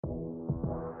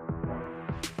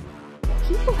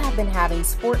People have been having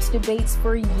sports debates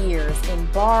for years in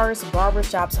bars,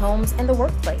 barbershops, homes, and the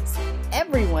workplace.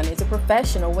 Everyone is a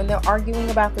professional when they're arguing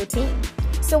about their team.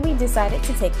 So we decided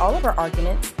to take all of our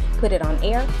arguments, put it on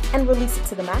air, and release it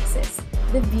to the masses.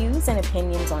 The views and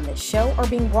opinions on this show are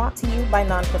being brought to you by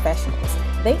non-professionals.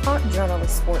 They aren't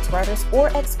journalists, sports writers, or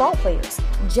ex-ball players,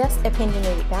 just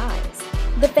opinionated guys.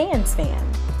 The Fans Fan.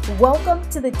 Welcome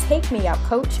to the Take Me Out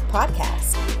Coach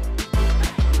podcast.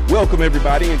 Welcome,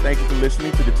 everybody, and thank you for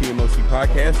listening to the TMOC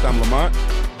podcast. I'm Lamont.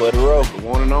 Buddy Rowe, the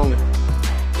one and only.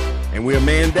 And we're a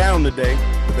man down today,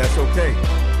 but that's okay.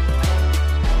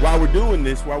 While we're doing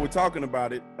this, while we're talking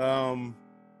about it,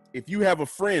 if you have a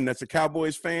friend that's a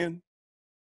Cowboys fan,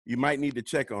 you might need to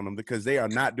check on them because they are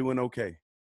not doing okay.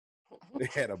 They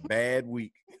had a bad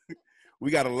week.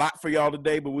 We got a lot for y'all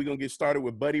today, but we're going to get started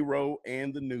with Buddy Rowe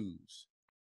and the news.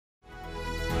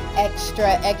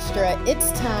 Extra,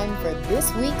 it's time for this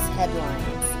week's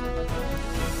headlines.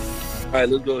 All right,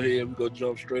 let's go ahead. We're going to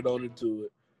jump straight on into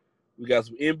it. We got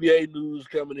some NBA news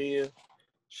coming in.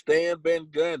 Stan Van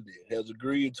Gundy has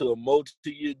agreed to a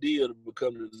multi-year deal to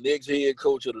become the next head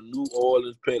coach of the New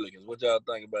Orleans Pelicans. What y'all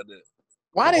think about that?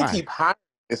 Why they keep hiring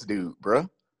this dude, bro?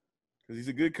 Because he's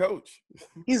a good coach.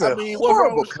 He's what's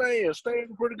wrong with Stan?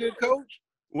 Stan's a pretty good coach.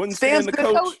 Wasn't Stan the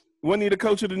coach? Wasn't he the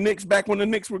coach of the Knicks back when the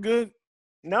Knicks were good?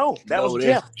 No, that was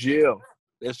Jeff.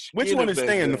 Which one is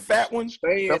Stan? The fat one?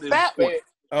 The fat one.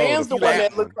 Stan's the one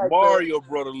that looked like Mario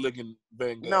brother looking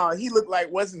Van Gundy. No, he looked like,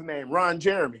 what's his name? Ron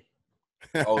Jeremy.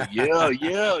 Oh, yeah.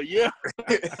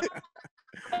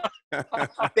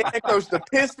 Stan coached the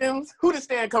Pistons. Who did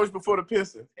Stan coach before the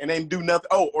Pistons? And they do nothing.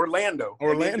 Oh, Orlando.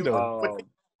 Orlando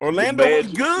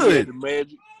Magic, was good. Yeah, the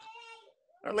Magic.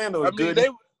 Orlando was good.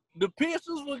 The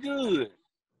Pistons were good.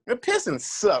 The Pistons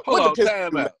suck. Hold on,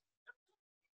 time out.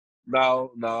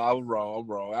 No, I was wrong.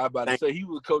 I was about to say he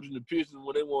was coaching the Pistons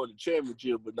when they won the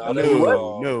championship, but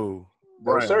no.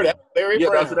 Brown. Sir, that's Larry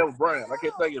Brown. That's that was Brown. I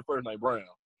can't think of his first name, Brown.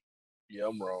 Yeah,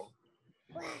 I'm wrong.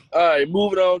 All right,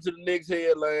 moving on to the next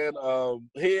headline.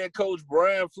 Head coach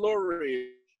Brian Flores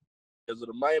of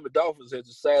the Miami Dolphins has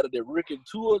decided that Ricky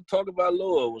Tua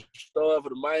Tagovailoa will start for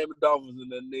the Miami Dolphins in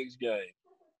their next game.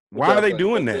 Why are they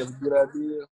doing that? That's a good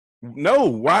idea. No,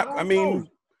 why? I mean,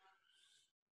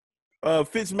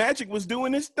 Fitzmagic was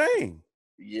doing his thing.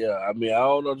 Yeah, I mean, I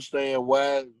don't understand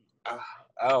why.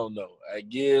 I don't know. I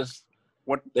guess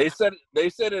what they said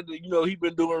that he's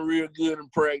been doing real good in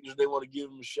practice. They want to give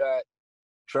him a shot,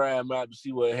 try him out to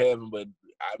see what happens. But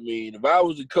I mean, if I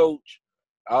was a coach,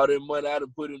 all that money I'd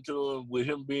have put into him with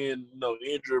him being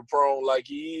injury prone like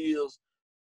he is,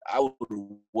 I would have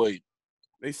waited.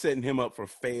 They setting him up for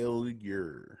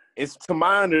failure. It's to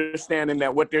my understanding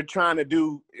that what they're trying to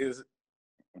do is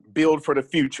build for the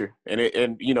future, and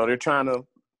they're trying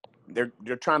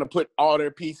to put all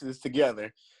their pieces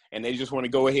together, and they just want to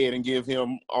go ahead and give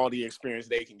him all the experience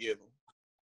they can give him.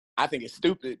 I think it's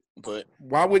stupid, but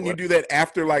why wouldn't you do that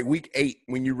after like week 8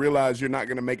 when you realize you're not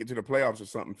going to make it to the playoffs or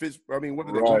something? What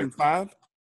did they do, 5?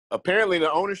 Apparently,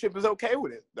 the ownership is okay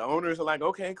with it. The owners are like,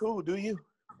 okay, cool, do you?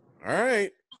 All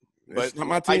right. It's not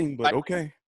my team, but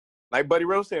okay. Like Buddy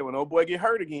Rowe said, when old boy get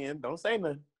hurt again, don't say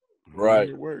nothing.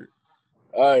 Right. Word.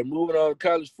 All right, moving on to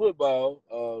college football.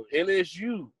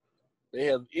 LSU, they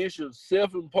have issued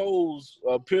self-imposed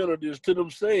penalties to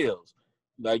themselves.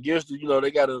 And I guess they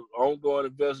got an ongoing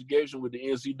investigation with the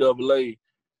NCAA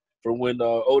for when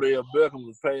Odell Beckham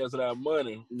was passing out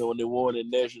money, when they won the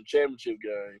national championship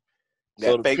game.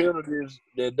 So the penalties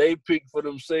that they picked for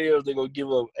themselves, they're going to give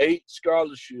up 8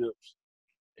 scholarships.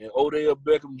 And Odell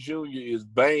Beckham Jr. is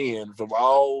banned from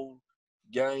all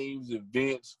games,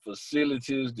 events,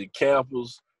 facilities, the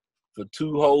campus for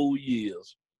 2 whole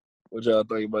years. What y'all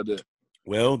think about that?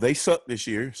 Well, they suck this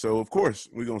year, so of course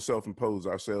we're gonna self-impose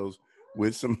ourselves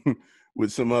with some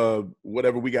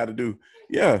whatever we got to do.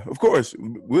 Yeah, of course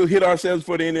we'll hit ourselves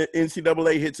for the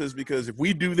NCAA hits us, because if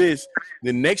we do this,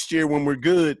 then next year when we're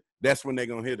good, that's when they're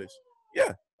gonna hit us.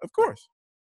 Yeah, of course.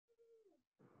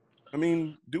 I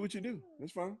mean, do what you do.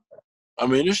 That's fine. I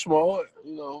mean, it's smart,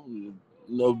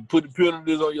 put the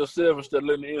penalties on yourself instead of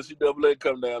letting the NCAA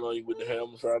come down on you with the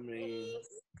hammers. I mean,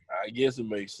 I guess it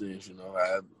makes sense,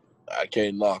 I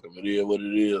can't knock them. It is what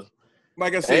it is.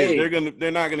 Like I said,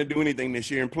 they're not gonna do anything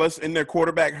this year, and plus, in their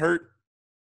quarterback hurt.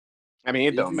 I mean,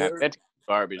 it don't matter. That's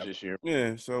garbage this year.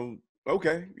 Yeah. So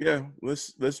okay, yeah.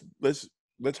 Let's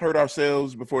hurt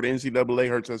ourselves before the NCAA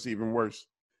hurts us even worse.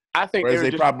 I think as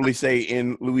they probably say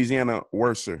in Louisiana,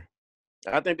 worser.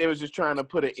 I think they was just trying to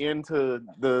put an end to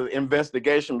the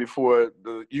investigation before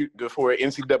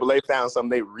NCAA found something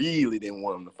they really didn't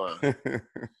want them to find.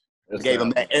 Gave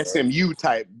them that SMU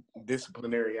type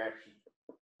disciplinary action.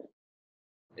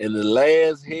 And the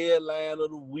last headline of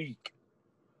the week,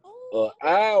 an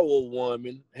Iowa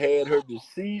woman had her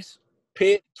deceased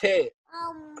pet cat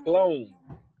cloned.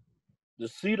 The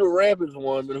Cedar Rapids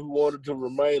woman who wanted to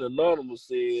remain anonymous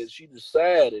said she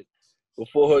decided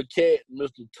before her cat,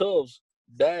 Mr. Tufts,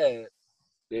 died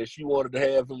that she wanted to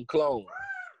have him cloned.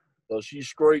 So she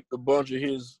scraped a bunch of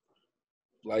his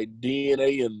like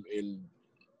DNA and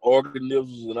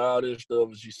organisms and all that stuff,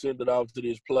 and she sent it off to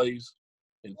this place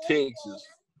in Texas,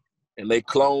 and they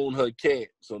cloned her cat.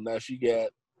 So now she got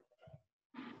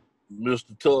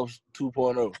Mr. Tufts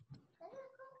 2.0.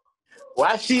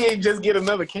 Why she ain't just get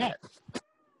another cat?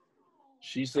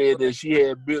 She said that she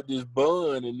had built this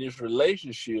bond in this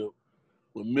relationship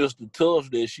with Mr. Tufts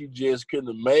that she just couldn't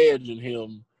imagine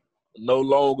him no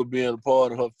longer being a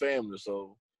part of her family.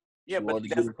 So yeah, she but wanted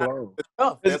to get a clone.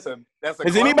 That's a Has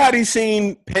clone. anybody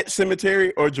seen Pet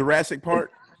Cemetery or Jurassic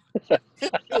Park? We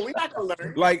not gonna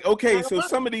learn. Like, okay, so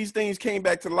some of these things came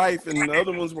back to life and the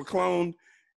other ones were cloned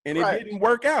and it Right. didn't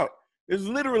work out. There's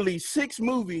literally 6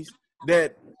 movies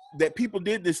that people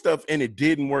did this stuff and it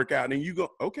didn't work out. And you go,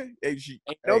 okay. Hey,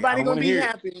 Nobody gonna be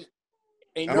happy.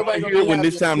 Ain't I don't nobody want to gonna hear be when happy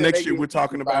this time until next they year get we're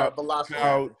talking eaten by a about velociraptor.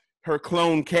 how her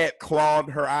clone cat clawed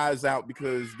her eyes out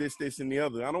because this, and the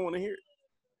other. I don't want to hear it.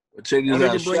 But check this Don't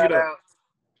out. even bring it up.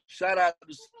 Shout out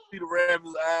to Cedar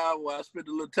Rapids, Iowa. I spent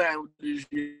a little time with this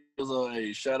year. So,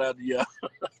 hey, shout out to y'all.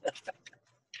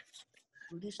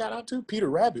 Who do you shout out to? Peter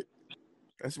Rabbit.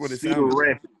 That's what it Cedar sounded like.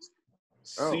 Rapids.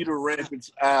 Oh. Cedar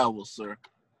Rapids, Iowa, sir.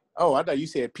 Oh, I thought you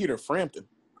said Peter Frampton.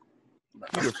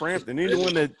 Peter Frampton. He the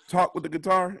one that talked with the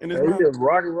guitar in his Hey, mouth? he a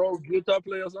rock and roll guitar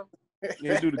player or something?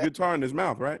 Yeah, he do the guitar in his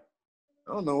mouth, right?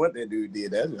 I don't know what that dude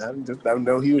did. I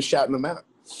know he was shouting them out.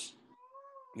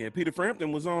 Yeah, Peter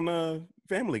Frampton was on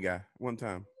Family Guy one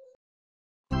time.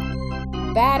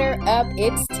 Batter up,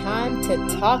 it's time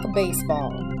to talk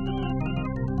baseball.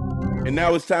 And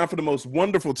now it's time for the most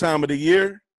wonderful time of the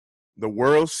year, the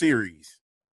World Series.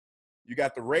 You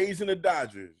got the Rays and the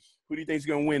Dodgers. Who do you think is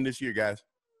going to win this year, guys?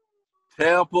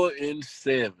 Tampa in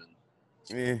 7.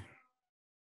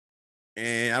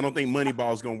 And I don't think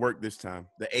Moneyball is going to work this time.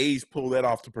 The A's pull that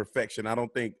off to perfection. I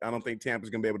don't think Tampa's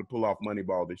going to be able to pull off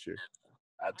Moneyball this year.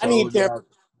 I need Tampa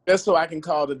just so I can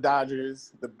call the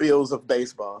Dodgers the Bills of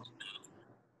baseball.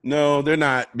 No, they're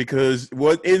not, because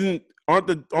aren't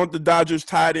the Dodgers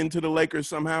tied into the Lakers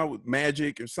somehow with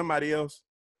Magic or somebody else?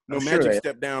 No, Magic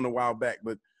stepped down a while back,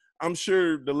 but I'm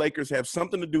sure the Lakers have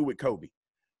something to do with Kobe.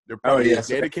 They're probably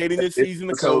dedicating this season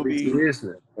to Kobe.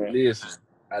 Listen.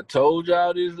 I told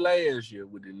y'all this last year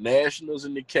with the Nationals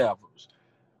and the Capitals.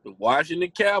 The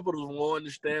Washington Capitals won the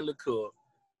Stanley Cup.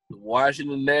 The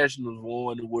Washington Nationals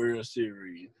won the World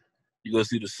Series. You're going to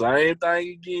see the same thing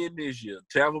again this year.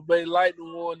 Tampa Bay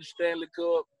Lightning won the Stanley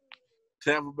Cup.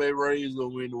 Tampa Bay Rays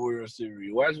going to win the World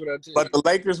Series. Watch what I tell you. But the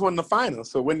Lakers won the finals,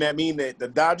 so wouldn't that mean that the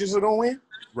Dodgers are going to win?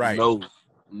 Right.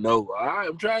 No.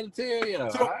 I'm trying to tell you.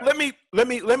 So let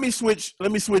me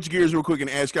switch gears real quick and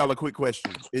ask y'all a quick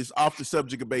question. It's off the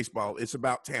subject of baseball. It's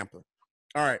about Tampa.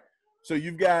 All right. So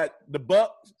you've got the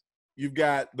Bucks, you've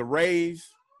got the Rays,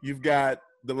 you've got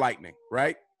the Lightning,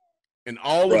 right? And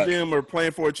all of them are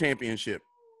playing for a championship,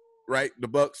 right? The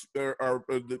Bucks are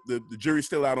the jury's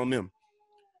still out on them.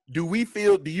 Do you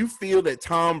feel that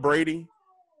Tom Brady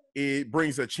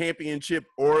brings a championship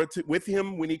aura with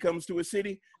him when he comes to a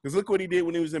city? Because look what he did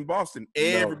when he was in Boston.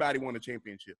 Everybody won a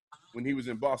championship when he was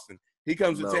in Boston. He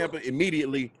comes to Tampa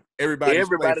immediately. Everybody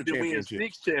did win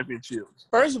 6 championships.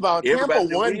 First of all, Tampa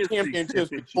won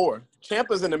championships before.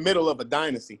 Tampa's in the middle of a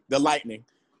dynasty, the Lightning.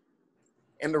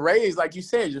 And the Rays, like you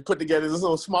said, just put together this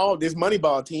this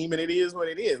Moneyball team, and it is what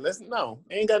it is. It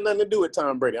ain't got nothing to do with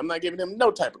Tom Brady. I'm not giving him no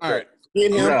type of credit.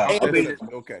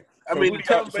 Okay.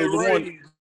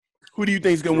 Who do you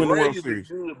think is going to win the World Series?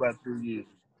 Good about 3 years.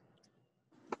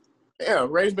 Yeah,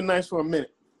 Rays been nice for a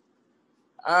minute.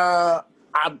 I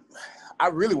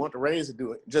really want the Rays to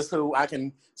do it, just so I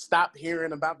can stop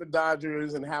hearing about the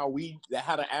Dodgers and how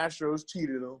the Astros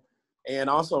cheated them. And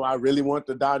also, I really want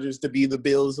the Dodgers to be the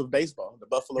Bills of baseball, the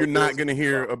Buffalo Bills. You're not going to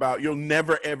hear about – you'll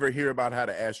never, ever hear about how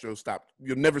the Astros stopped.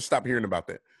 You'll never stop hearing about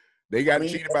that. They got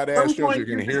cheated by the Astros. You're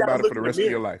going to hear about it for the rest of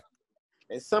your life.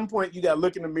 At some point, you got to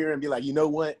look in the mirror and be like, you know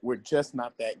what? We're just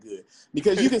not that good.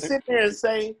 Because you can sit there and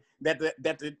say that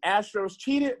the Astros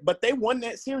cheated, but they won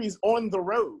that series on the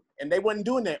road. And they wasn't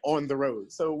doing that on the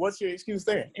road. So what's your excuse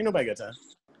there? Ain't nobody got time.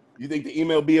 You think the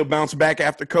MLB will bounce back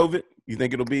after COVID? You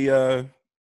think it'll be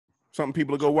something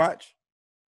people will go watch?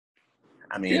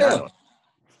 I mean, yeah.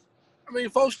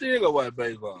 Folks still go watch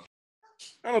baseball.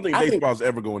 I don't think baseball's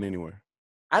ever going anywhere.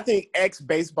 I think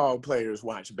ex-baseball players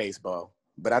watch baseball.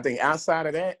 But I think outside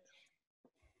of that,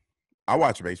 I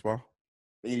watch baseball.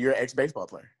 You're an ex-baseball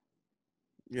player.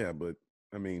 Yeah, but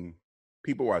I mean,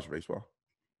 people watch baseball.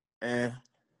 And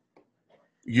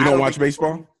You don't watch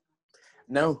baseball?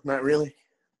 No, not really.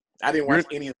 I didn't watch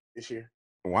any of it this year.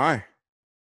 Why?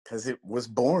 Because it was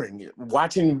boring.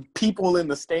 Watching people in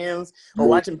the stands or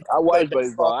watching. I watch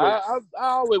baseball. I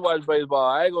always watch baseball.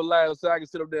 I ain't gonna lie. So I can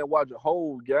sit up there and watch a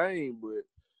whole game, but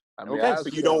I mean, okay, so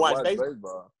you don't watch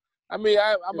baseball. I mean,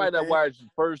 I might not watch the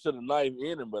first to the ninth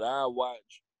inning, but I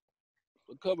watch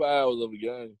a couple hours of a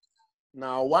game.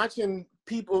 Now, watching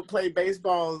people play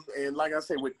baseball and, like I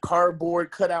said, with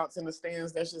cardboard cutouts in the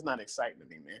stands, that's just not exciting to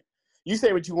me, man. You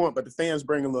say what you want, but the fans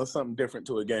bring a little something different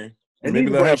to a game. And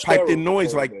maybe they'll have piped-in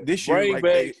noise like this year, like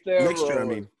next year, I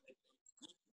mean.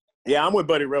 Yeah, I'm with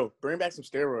Buddy Rowe. Bring back some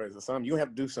steroids or something. You have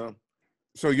to do something.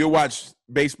 So you'll watch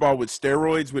baseball with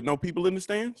steroids with no people in the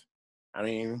stands? I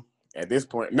mean, at this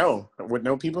point, no. With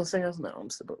no people in the stands? No. I'm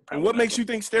still. And what makes you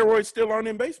think steroids still aren't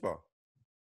in baseball?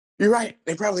 You're right.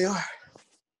 They probably are.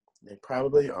 They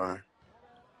probably are.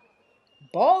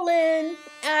 Ballin',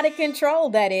 out of control,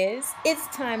 that is. It's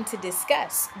time to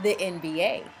discuss the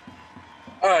NBA.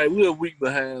 All right, we're a week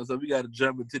behind, so we got to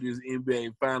jump into this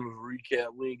NBA Finals recap.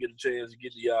 We didn't get a chance to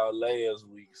get to y'all last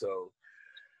week, so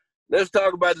let's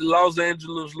talk about the Los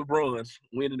Angeles LeBrons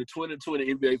winning the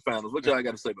 2020 NBA Finals. What y'all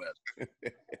got to say about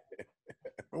it?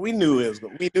 We knew it was.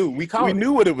 We knew. We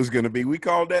knew what it was going to be. We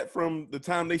called that from the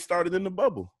time they started in the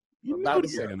bubble. You knew what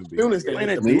it was going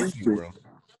to be.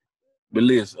 But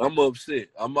listen, I'm upset.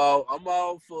 I'm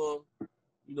all for,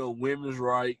 women's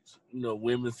rights,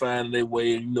 women finding their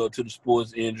way, to the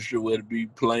sports industry, whether it be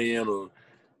playing or,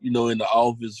 in the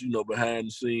office, behind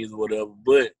the scenes or whatever.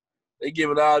 But they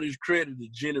giving all this credit to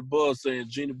Jeannie Buss, saying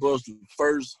Jeannie Buss was the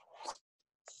first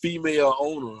female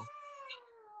owner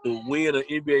to win an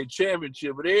NBA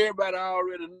championship. But everybody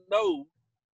already know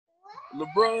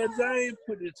LeBron James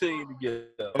put the team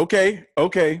together.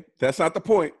 Okay. That's not the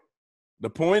point. The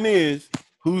point is,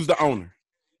 who's the owner?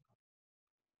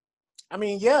 I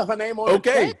mean, yeah, her name on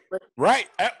okay, right.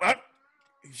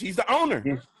 She's the owner.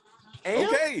 And?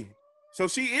 Okay. So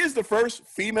she is the first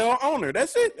female owner.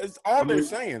 That's it. That's all they're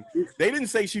saying. They didn't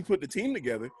say she put the team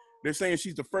together. They're saying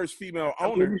she's the first female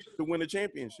owner to win a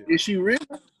championship. Is she really?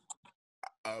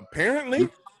 Apparently.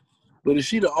 But is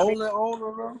she the only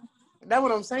owner, though? That's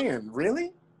what I'm saying.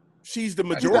 Really? She's the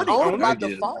majority owner by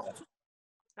default.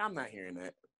 I'm not hearing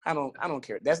that. I don't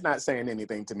care. That's not saying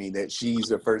anything to me that she's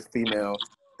the first female.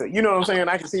 You know what I'm saying?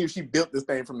 I can see if she built this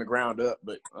thing from the ground up,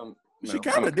 but no, she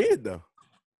kind of did, though.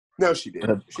 No, she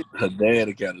didn't. Her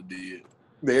daddy kind of did.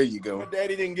 There you go. Her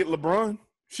daddy didn't get LeBron.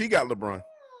 She got LeBron.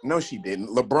 No, she didn't.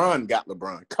 LeBron got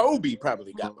LeBron. Kobe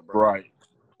probably got LeBron. Right.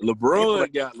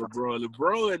 LeBron got LeBron.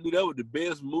 LeBron knew that was the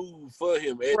best move for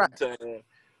him at the time.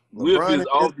 With his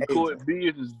off-the-court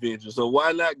business venture. So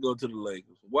why not go to the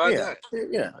Lakers? Why not?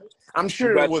 Yeah. I'm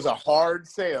sure it was a hard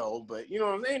sell, but,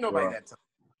 ain't nobody that time.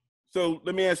 So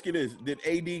let me ask you this. Did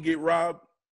AD get robbed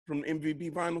from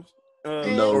MVP finals?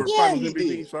 No. Or finals MVP,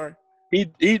 did. Sorry. He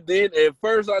did. At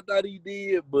first, I thought he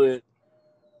did, but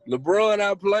LeBron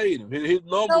outplayed him. His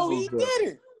numbers was better.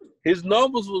 Didn't. His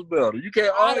numbers was better. You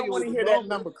can't argue. I don't want to hear that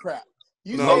number crap.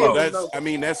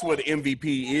 That's what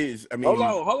MVP is. I mean, hold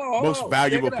on. Most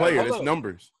valuable player. That's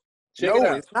numbers. Check it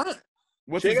out. It's not.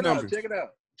 What's his numbers? Check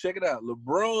it out.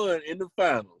 LeBron in the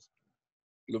finals.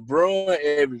 LeBron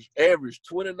averaged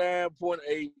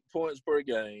 29.8 points per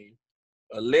game,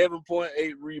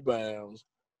 11.8 rebounds,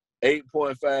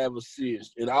 8.5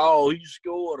 assists. In all, he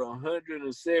scored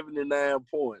 179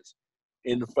 points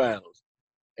in the finals.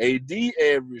 AD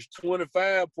averaged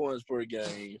 25 points per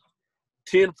game,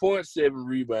 10.7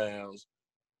 rebounds,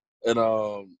 and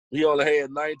he only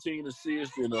had 19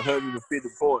 assists and 150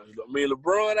 points. I mean,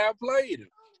 LeBron outplayed him.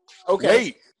 Okay.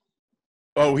 Wait.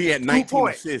 Oh, he had 19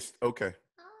 assists. Okay.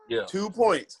 Yeah. 2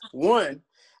 points. One,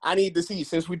 I need to see,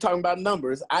 since we're talking about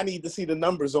numbers, I need to see the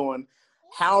numbers on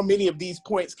how many of these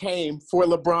points came for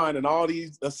LeBron and all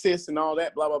these assists and all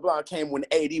that, blah, blah, blah, came when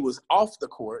AD was off the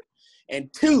court.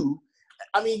 And two,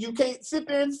 I mean, you can't sit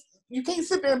there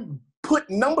and put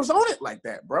numbers on it like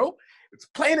that, bro. It's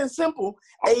plain and simple.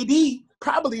 AD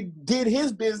probably did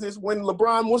his business when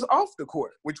LeBron was off the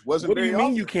court, which wasn't What do you mean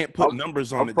often. you can't put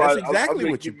numbers on it? That's exactly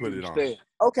what you put it on.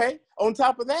 Okay. On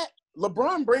top of that,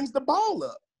 LeBron brings the ball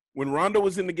up. When Rondo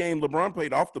was in the game, LeBron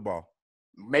played off the ball.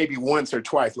 Maybe once or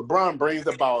twice. LeBron brings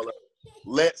the ball up.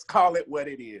 Let's call it what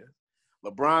it is.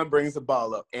 LeBron brings the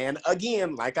ball up. And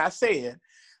again, like I said,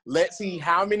 let's see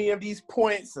how many of these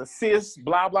points, assists,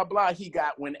 blah, blah, blah, he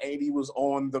got when AD was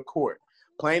on the court.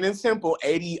 Plain and simple,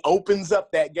 AD opens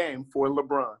up that game for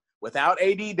LeBron. Without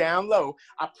AD down low,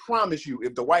 I promise you,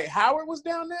 if Dwight Howard was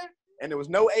down there, and there was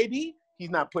no AD, he's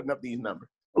not putting up these numbers.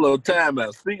 Hello,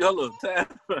 timeout.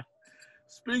 Timeout.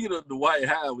 Speaking of the Dwight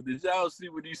Howard, did y'all see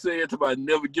what he said about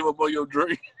never give up on your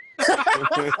dream?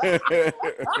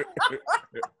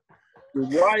 The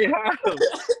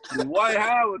Dwight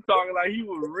Howard talking like he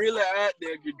was really out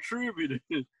there contributing.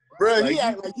 Bro, Like, he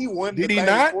act like he won. Did he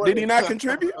not? Did he not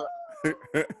contribute? I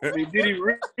mean, did he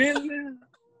really?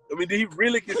 I mean, did he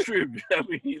really contribut? I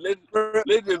mean,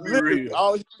 let's just be real.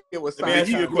 All he did was Let me ask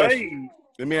you a question.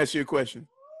 Let me ask you a question.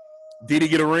 Did he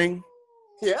get a ring?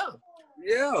 Yeah.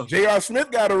 Yeah. J.R. Smith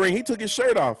got a ring. He took his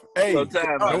shirt off. Hey,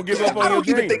 don't give up on your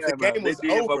dream. Think the game was they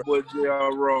did over. my boy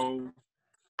J.R. wrong.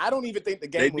 I don't even think the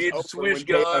game They was did over. the switch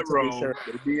when guard JR took his wrong. shirt.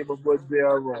 They did my boy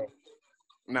J.R. wrong.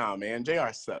 Nah, man,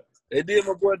 JR sucks. They did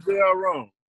my boy J.R. wrong.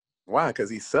 Why? Because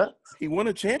he sucks. He won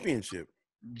a championship.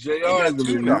 J.R. is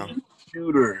two a now.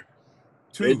 shooter.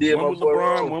 Two. They did One my with boy LeBron,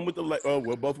 wrong. one with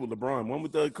the both with LeBron. One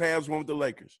with the Cavs, one with the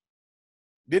Lakers.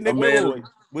 Didn't they? My man- wait.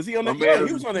 Was he on My that? man Yeah,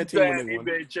 he was on that team when they two-time won.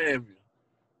 NBA champion.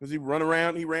 Because he ran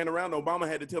around. Obama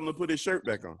had to tell him to put his shirt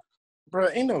back on. Bro,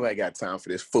 ain't nobody got time for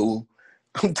this fool.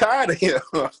 I'm tired of him.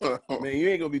 Man, you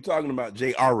ain't gonna be talking about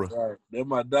J.R. Right. They're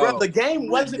my Bro, dog. the game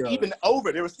wasn't Yeah. even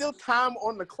over. There was still time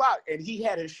on the clock, and he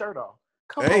had his shirt off.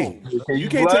 Come Hey, on, you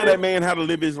can't tell that man how to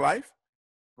live his life.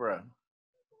 bro. He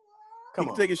Come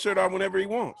can on. take his shirt off whenever he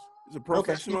wants. He's a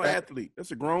professional Okay. athlete.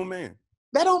 That's a grown man.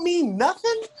 That don't mean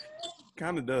nothing.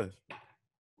 Kind of does.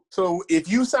 So if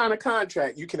you sign a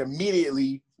contract, you can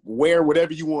immediately wear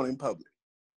whatever you want in public.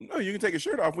 No, you can take a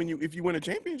shirt off if you win a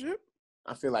championship.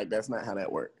 I feel like that's not how that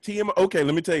works. Okay,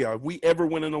 let me tell y'all. If we ever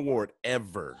win an award,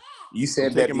 ever, You I'm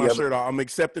said that taking my shirt off. I'm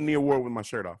accepting the award with my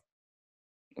shirt off.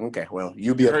 Okay, well,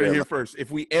 you be You up heard it there. here first. If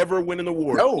we ever win an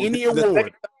award, No, any the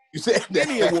award, You said that.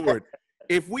 any award,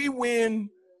 if we win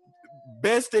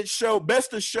best of show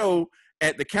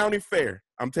at the county fair,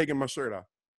 I'm taking my shirt off.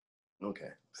 Okay.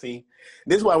 See,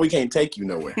 this is why we can't take you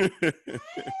nowhere.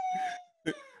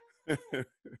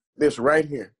 This right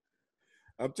here.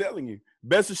 I'm telling you,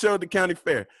 best of show at the county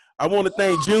fair. I want to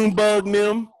thank Junebug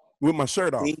Nim with my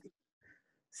shirt off.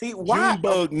 See why?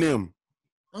 Junebug Nim.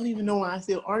 I don't even know why I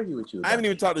still argue with you. I haven't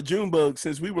even talked to Junebug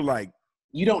since we were like.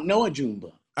 You don't know a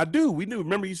Junebug. I do. We do.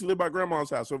 Remember, he used to live by Grandma's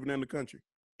house over there in the country.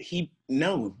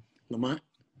 Lamont.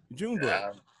 Junebug.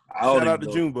 Yeah, Shout out to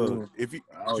Junebug. Junebug. If you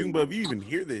I don't Junebug, if you even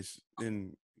hear this,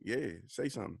 then yeah, say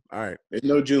something. All right. There's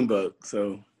no Junebug,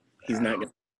 so he's not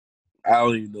gonna. I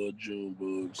don't even know a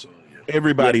Junebug, so yeah.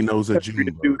 Everybody knows a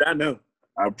Junebug. Dude, I know.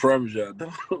 I promise you I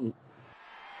don't.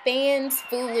 Fans,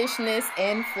 foolishness,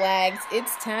 and flags.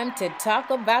 It's time to talk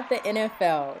about the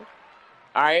NFL.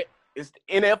 All right, it's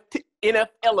the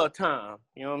NFL time.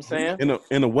 You know what I'm saying?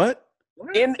 In a what?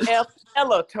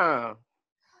 NFL time.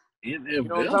 You know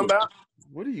what I'm talking about?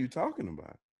 What are you talking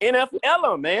about?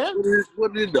 NFL, man.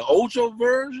 What is the Ocho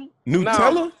version?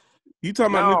 Nutella? No. You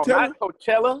talking No, about Nutella? not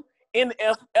Coachella.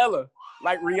 NFL.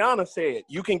 Like Rihanna said,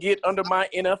 you can get under my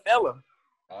NFL.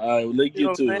 All right, well, let's You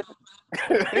know get what to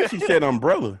I'm it. saying? She said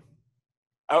umbrella.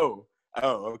 Oh,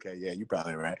 okay. Yeah, you're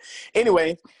probably right.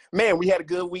 Anyway, man, we had a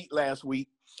good week last week.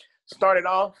 Started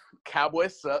off,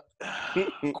 Cowboys suck.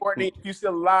 Courtney, if you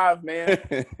still alive, man,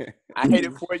 I hate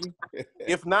it for you.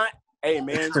 If not, hey,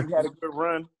 man, you had a good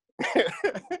run.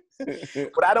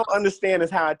 What I don't understand is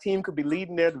how a team could be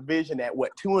leading their division at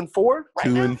what, 2-4? Right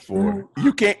 2-4.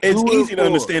 You can't. It's 2-4. easy to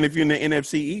understand if you're in the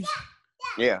NFC East.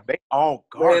 Yeah, they all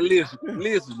Man, garbage.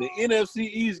 listen. The NFC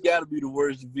East got to be the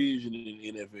worst division in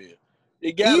the NFL.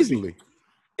 It got Easily.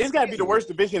 It's got to be the worst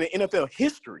division in NFL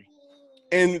history.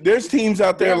 And there's teams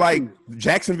out there like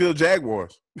Jacksonville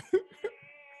Jaguars.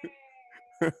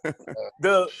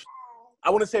 I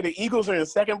want to say the Eagles are in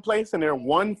second place and they're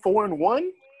 1-4-1.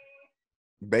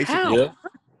 Basically. How? Yeah.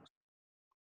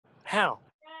 How?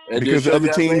 Because the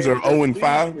other teams are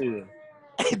 0-5.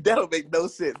 That don't make no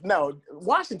sense. No,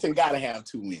 Washington got to have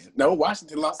 2 wins. No,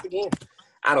 Washington lost again.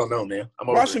 I don't know, man.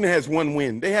 Washington has 1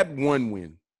 win. They had 1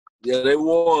 win. Yeah, they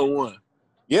won 1.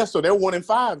 Yeah, so they're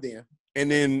 1-5 then.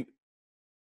 And then,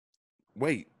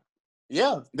 wait.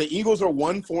 Yeah, the Eagles are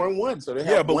 1-4-1. So they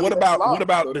have But one what less about loss, what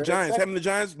about so the they're Giants? second. Haven't the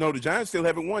Giants? No, the Giants still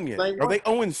haven't won yet. Same Are they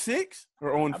one. 0-6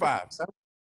 or 0-5?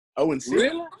 0-6.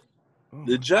 Really? Oh,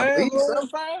 The Giants believe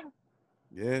so. 1-5?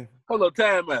 yeah. Hold on,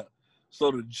 time out. So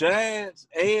the Giants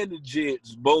and the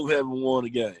Jets both haven't won a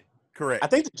game. Correct. I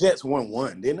think the Jets won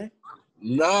 1, didn't they?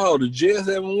 No, the Jets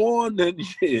haven't won that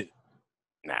shit.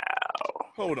 No.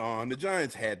 Hold on. The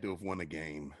Giants had to have won a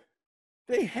game.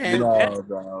 They had.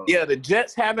 No. Yeah, the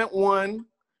Jets haven't won,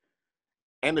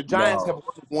 and the Giants have won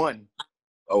 1.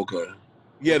 Okay.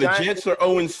 Yeah, the Giants Jets are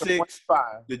 0-6.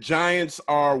 1-5. The Giants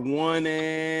are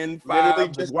 1-5. Literally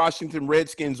The just- Washington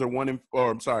Redskins are 1-4.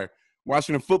 I'm sorry.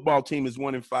 Washington football team is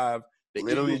 1-5. The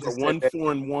Literally Eagles just are said that.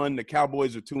 1-4-1. The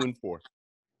Cowboys are 2-4.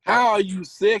 How are you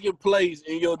second place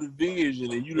in your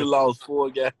division and you done lost 4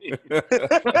 games?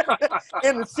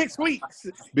 In 6 weeks.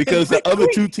 Because the other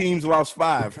 2 teams lost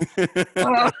 5.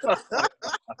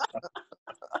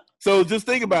 So just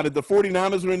think about it. The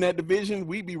 49ers are in that division.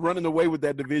 We'd be running away with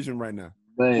that division right now.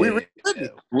 Man, We really would be.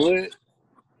 what?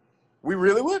 We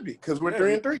really would be because we're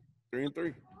 3-3.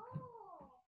 3-3.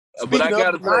 But I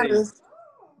gotta Niners,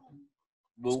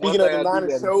 say, speaking of the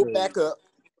Niners, showed back up,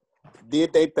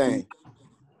 did their thing.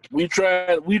 We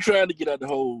trying to get out the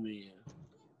hole, man.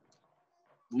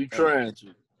 We trying to.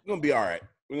 We're gonna be all right.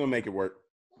 We're gonna make it work.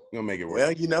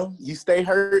 Well, you stay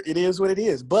hurt. It is what it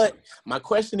is. But my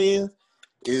question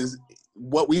is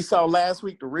what we saw last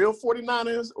week the real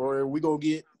 49ers, or are we gonna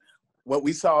get what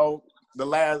we saw the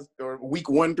last or week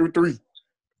 1 through 3?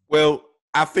 Well,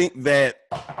 I think that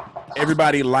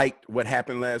everybody liked what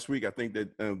happened last week. I think that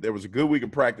there was a good week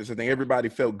of practice. I think everybody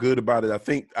felt good about it. I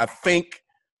think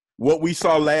what we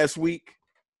saw last week,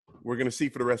 we're going to see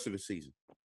for the rest of the season.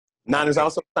 Niners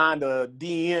also signed a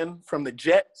DN from the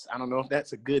Jets. I don't know if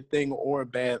that's a good thing or a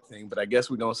bad thing, but I guess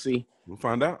we're going to see. We'll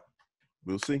find out.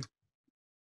 We'll see.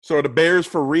 So are the Bears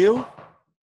for real?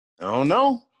 I don't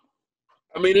know.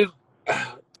 I mean,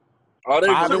 are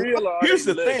they for real? Here's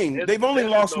the thing. They've only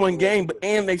lost 1 game,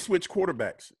 and they switched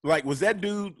quarterbacks. Like, was that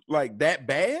dude, like, that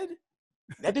bad?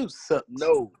 That dude sucks.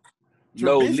 No,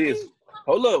 listen.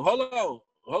 Hold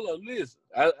on, listen.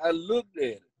 I looked at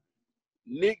it.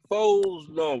 Nick Foles'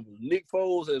 numbers. Nick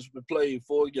Foles has been playing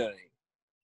 4 games.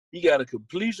 He got a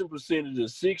completion percentage of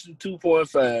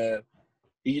 62.5.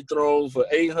 He thrown for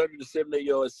 878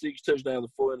 yards, 6 touchdowns,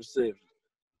 and 4 interceptions.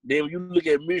 Then when you look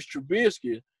at Mitch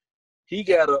Trubisky, he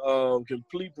got a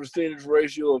complete percentage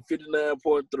ratio of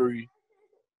 59.3.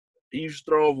 He's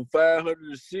thrown for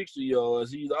 560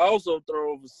 yards. He's also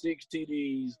thrown for 6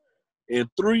 TDs and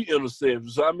 3 interceptions.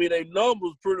 So, I mean, their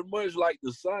numbers pretty much like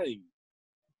the same.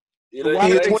 It's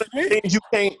one of the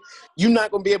things you're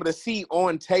not going to be able to see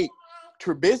on tape.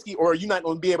 Trubisky, or you're not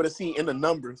going to be able to see in the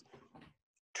numbers.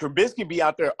 Trubisky be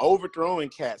out there overthrowing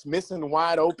cats, missing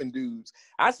wide open dudes.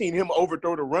 I seen him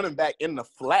overthrow the running back in the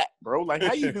flat, bro. Like,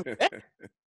 how you do that?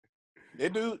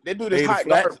 That dude is hot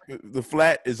garbage. The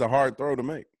flat is a hard throw to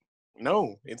make.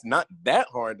 No, it's not that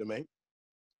hard to make.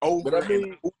 But I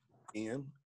mean,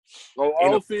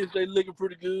 on offense, they looking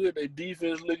pretty good. Their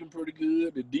defense looking pretty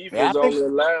good. The defense only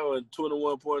allowing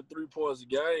 21.3 points a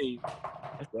game.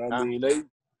 So,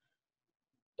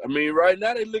 I mean, right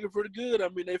now they looking pretty good. I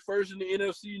mean, they first in the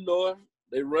NFC North.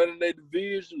 They running their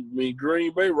division. I mean,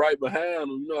 Green Bay right behind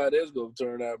them. You know how that's going to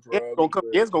turn out.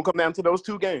 It's going to come down to those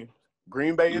 2 games.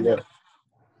 Green Bay and them.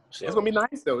 It's going to be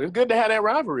nice, though. It's good to have that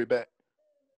rivalry back.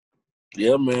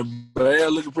 Yeah, man.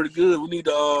 Bear looking pretty good. We need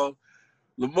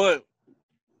Lamont.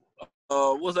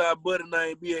 What's our buddy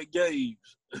name? Be at Gabe's.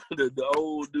 the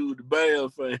old dude, the Bear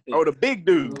fan. Oh, the big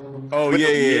dude. Oh,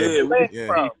 yeah.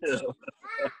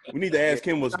 We need to ask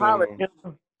him what's going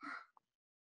on.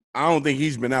 I don't think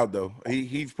he's been out, though.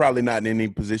 He's probably not in any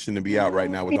position to be out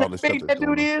right now with all this stuff that's going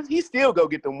on. That dude is. He still go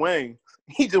get them wings.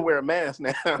 He just wear a mask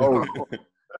now. Oh.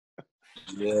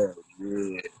 Yeah.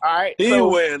 All right. He ain't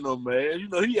wearing them, man. You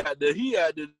know, he out there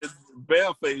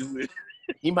bare face with.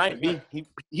 He might be.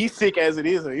 He's sick as it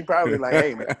is. And he probably like,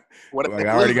 hey, man. I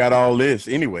already got all this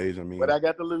anyways. I mean. What I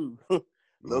got to lose.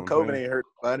 Little COVID ain't hurt,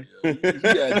 buddy. He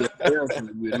got bare face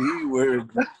with. He wearing.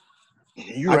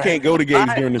 I can't go to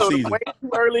games during the season. Way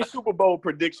too early Super Bowl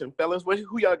prediction, fellas.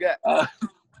 Who y'all got?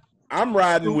 I'm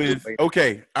riding with –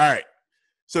 okay, all right.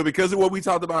 So because of what we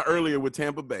talked about earlier with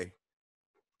Tampa Bay,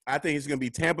 I think it's going to be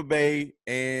Tampa Bay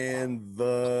and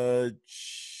the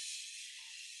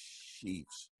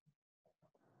Chiefs.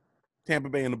 Tampa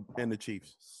Bay and the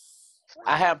Chiefs.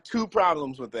 I have 2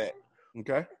 problems with that.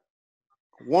 Okay.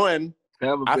 One,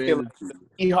 I feel like the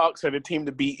Seahawks are the team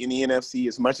to beat in the NFC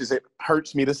as much as it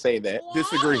hurts me to say that.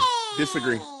 Disagree.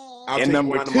 And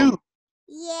number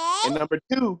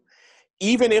two,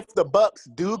 even if the Bucs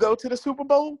do go to the Super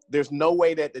Bowl, there's no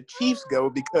way that the Chiefs go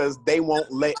because they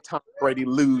won't let Tom Brady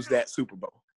lose that Super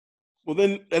Bowl. Well,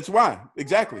 then that's why.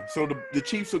 Exactly. So the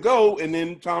Chiefs will go, and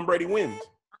then Tom Brady wins.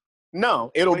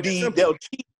 No, they'll cheat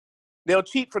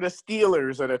for the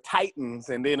Steelers or the Titans,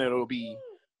 and then it'll be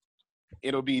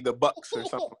the Bucs or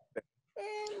something like that.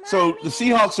 So the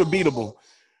Seahawks are beatable.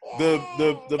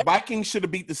 The Vikings should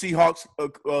have beat the Seahawks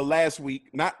last week,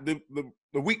 not the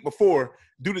week before.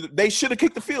 They should have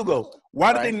kicked the field goal.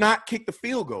 Why did they not kick the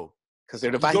field goal? Because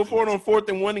they're the Vikings. You go for it on 4th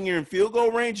and 1 and you're in field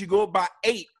goal range. You go up by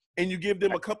 8 and you give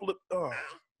them a couple of. I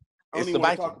don't even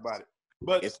want to talk about it.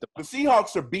 But the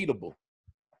Seahawks are beatable.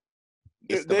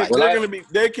 It's the They're Vikings. going to be.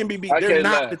 They can be beat. I They're can't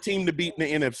not lie. the team to beat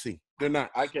in the NFC. They're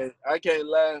not. I can't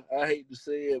lie. I hate to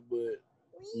say it, but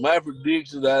my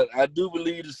prediction, I do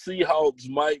believe the Seahawks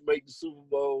might make the Super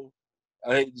Bowl.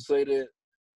 I hate to say that.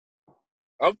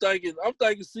 I'm thinking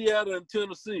Seattle and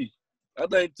Tennessee. I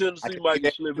think Tennessee might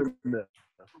get slip in there.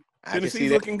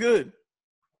 Tennessee's looking good.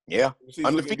 Yeah. Tennessee's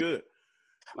looking Undefeated. good.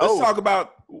 Let's talk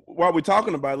about, while we're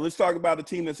talking about it, let's talk about a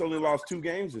team that's only lost 2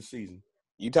 games this season.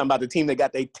 You talking about the team that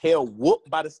got their tail whooped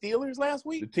by the Steelers last The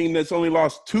week? team that's only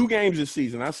lost 2 games this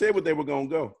season. I said what they were going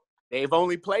to go. They've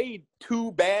only played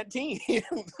 2 bad teams.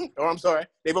 Or I'm sorry,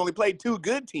 they've only played 2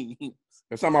 good teams.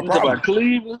 That's not my You talking problem. about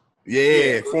Cleveland?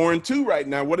 Yeah, 4-2 right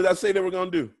now. What did I say they were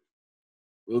going to do?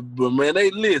 But man,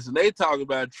 they talking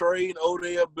about trading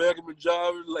Odell Beckham and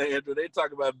Jarvis Landry. They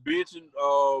talking about bitching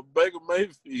Baker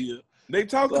Mayfield. They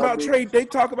talk about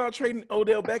trading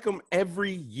Odell Beckham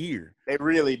every year. They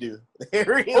really do.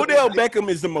 Odell Beckham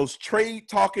is the most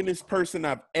trade-talkingest person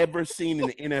I've ever seen in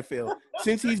the NFL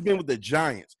since he's been with the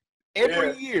Giants.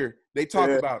 Every year they talk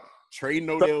about trading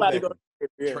Odell Beckham.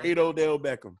 Trade Odell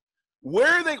Beckham. Where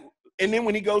are they? And then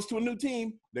when he goes to a new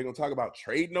team, they're gonna talk about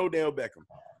trading Odell Beckham.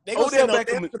 Odell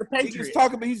Beckham,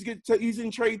 he's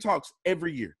in trade talks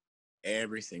every year.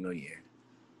 Every single year.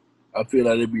 I feel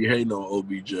like they be hating on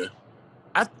OBJ.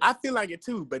 I feel like it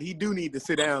too, but he do need to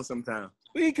sit down sometime.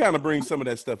 He kind of brings some of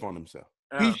that stuff on himself.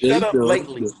 He's Yeah, shut up he does.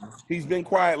 lately. He's been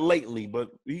quiet lately, but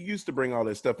he used to bring all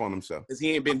that stuff on himself. Because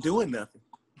he ain't been doing nothing.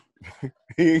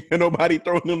 He ain't nobody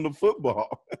throwing him the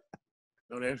football.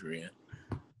 No, that's real.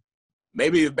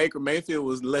 Maybe if Baker Mayfield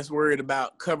was less worried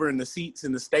about covering the seats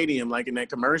in the stadium like in that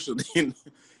commercial, then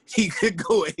he could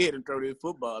go ahead and throw this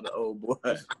football to old boy.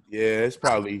 Yeah, it's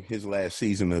probably his last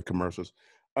season of commercials.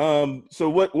 So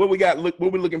what we got?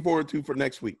 What we looking forward to for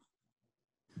next week?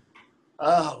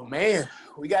 Oh, man.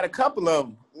 We got a couple of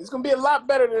them. It's going to be a lot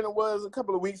better than it was a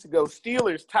couple of weeks ago.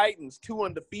 Steelers, Titans, 2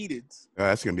 undefeateds.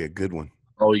 That's gonna be a good one.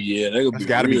 Oh yeah, That's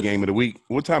got to be game of the week.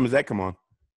 What time does that come on?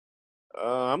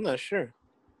 I'm not sure.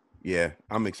 Yeah,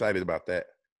 I'm excited about that.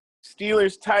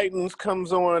 Steelers, Titans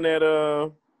comes on at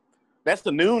that's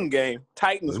the noon game.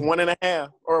 Titans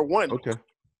 1.5 or 1. Okay.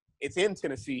 It's in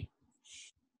Tennessee.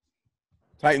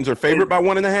 Titans are favored by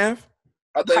 1.5.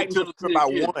 I think Titans are Tennessee by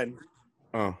again. 1.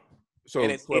 Oh, so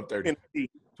And it's 12:30, in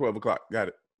 12 o'clock. Got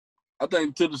it. I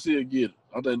think Tennessee will get it.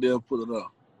 I think they'll put it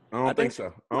up. I don't think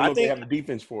so. I don't know if they have the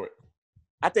defense for it.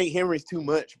 I think Henry's too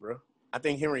much, bro. I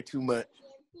think Henry too much.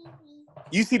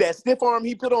 You see that stiff arm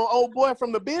he put on old boy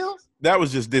from the Bills? That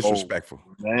was just disrespectful.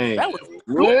 Man, That was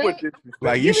What? super disrespectful.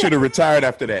 Like you should have retired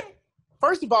after that.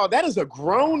 First of all, that is a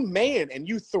grown man, and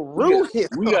you threw him.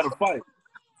 we got to fight.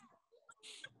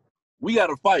 We got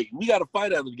to fight. We got to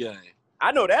fight after the game.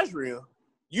 I know that's real.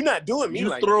 You're not doing me You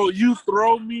like throw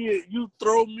me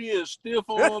and stiff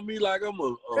on me like I'm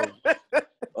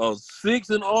a 6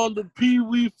 and under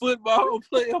Pee-wee football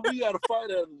player. We got to fight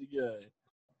after the game.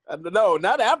 No,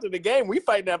 not after the game. We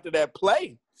fighting after that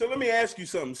play. So let me ask you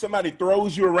something. Somebody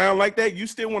throws you around like that, you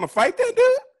still want to fight that dude?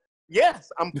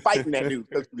 Yes, I'm fighting that dude.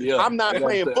 'Cause Yeah, I'm not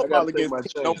playing football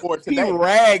against him no more He today.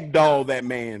 ragdolled that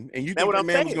man, and you That's think what that I'm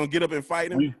man was saying. gonna get up and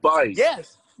fight him? We fight.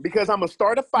 Yes, because I'm going to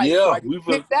start a fight. Yeah, so I can we get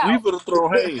kicked out. finna throw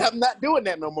hands. I'm not doing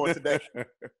that no more today.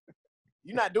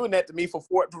 You're not doing that to me for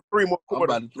 3 more I'm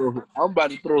quarters.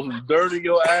 about to throw some dirt in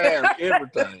your ass.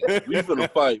 Everything. We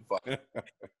finna fight.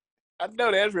 I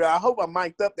know that's real. I hope I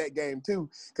mic'd up that game too,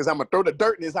 because I'm gonna throw the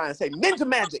dirt in his eye and say ninja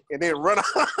magic, and then run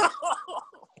off.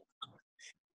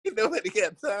 You know that he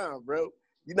got time, bro.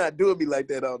 You're not doing me like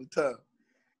that all the time.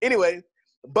 Anyway,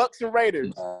 Bucks and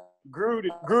Raiders.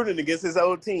 Gruden against his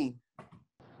old team.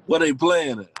 What they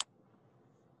playing at?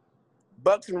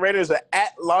 Bucks and Raiders are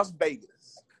at Las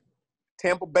Vegas.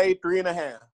 Tampa Bay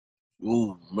 3.5.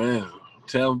 Ooh, man.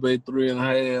 Tampa Bay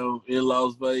 3.5 in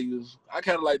Las Vegas. I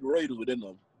kind of like the Raiders with that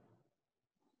number.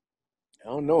 I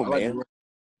don't know, I like man. the-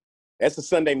 That's a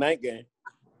Sunday night game.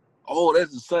 Oh,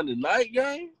 that's a Sunday night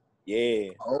game? Yeah.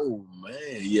 Oh,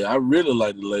 man. Yeah, I really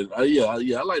like the Raiders.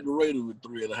 I like the Raiders with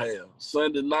 3.5.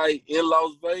 Sunday night in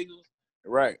Las Vegas?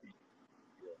 Right.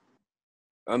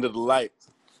 Under the lights.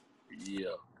 Yeah.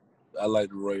 I like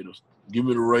the Raiders. Give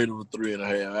me the Raiders with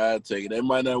 3.5. I'll take it. They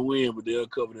might not win, but they'll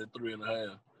cover that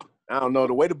 3.5. I don't know.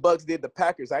 The way the Bucks did the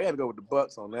Packers, I got to go with the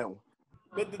Bucks on that one.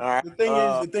 But All right.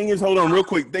 the thing is, hold on real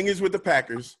quick. Thing is with the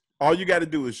Packers, all you got to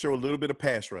do is show a little bit of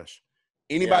pass rush.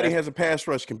 Anybody Yeah, has a pass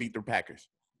rush can beat the Packers.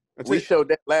 That's We it. showed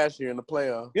that last year in the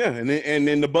playoffs. Yeah, and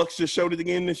then the Bucks just showed it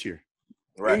again this year.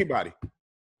 Right. Anybody.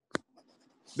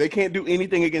 They can't do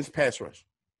anything against pass rush.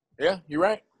 Yeah, you're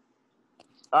right.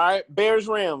 All right,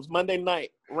 Bears-Rams, Monday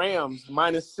night. Rams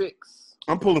 -6.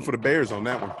 I'm pulling for the Bears on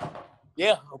that one.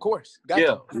 Yeah, of course.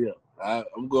 Yeah.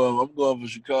 I'm going for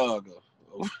Chicago.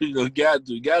 Got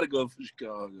to go for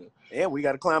Chicago. Yeah, we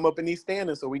got to climb up in these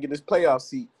standings so we get this playoff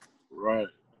seat. Right.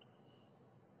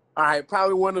 All right,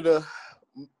 probably one of the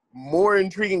more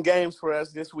intriguing games for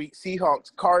us this week: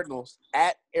 Seahawks Cardinals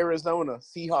at Arizona.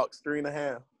 Seahawks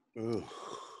 3.5. Ugh.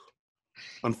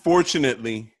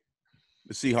 Unfortunately,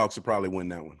 the Seahawks will probably win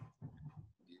that one.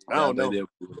 I don't know.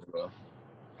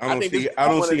 I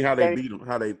don't see how they beat them.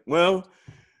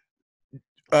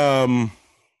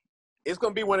 It's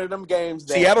going to be one of them games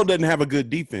that Seattle doesn't have a good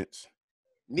defense.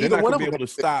 neither one of them able to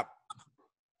stop.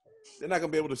 They're not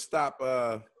going to be able to stop.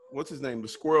 What's his name? The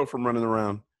squirrel from running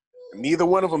around. Neither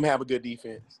one of them have a good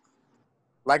defense.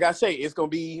 Like I say, it's going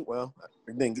to be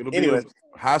anyway.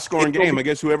 High-scoring game. I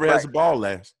guess whoever has the ball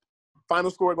last.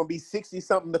 Final score going to be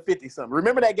 60-something to 50-something.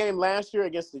 Remember that game last year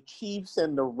against the Chiefs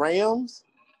and the Rams?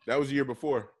 That was the year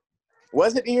before.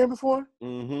 Was it the year before?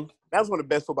 Mm-hmm. That was one of the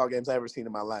best football games I've ever seen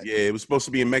in my life. Yeah, it was supposed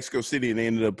to be in Mexico City, and they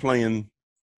ended up playing.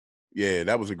 Yeah,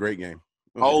 that was a great game.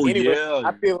 Oh, anyway, yeah.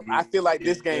 I feel like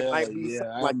this game might be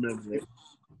I like remember it.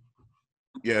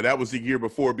 Yeah, that was the year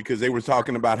before because they were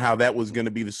talking about how that was going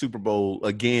to be the Super Bowl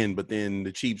again, but then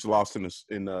the Chiefs lost in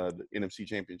the NFC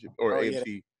Championship or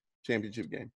AFC Championship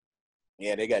game.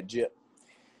 Yeah, they got gypped.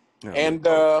 And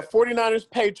 49ers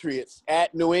Patriots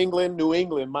at New England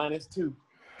 -2.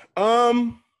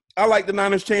 I like the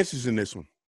Niners' chances in this one.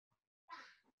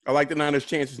 I like the Niners'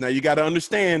 chances. Now you got to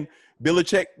understand,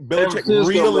 Belichick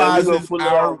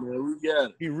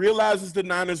realizes the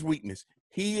Niners' weakness.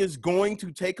 He is going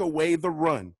to take away the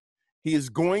run. He is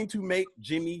going to make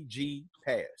Jimmy G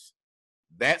pass.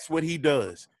 That's what he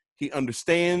does. He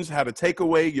understands how to take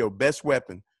away your best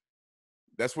weapon.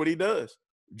 That's what he does.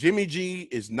 Jimmy G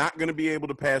is not going to be able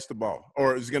to pass the ball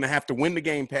or is going to have to win the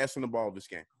game passing the ball this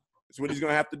game. That's what he's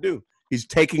going to have to do. He's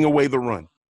taking away the run.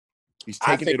 He's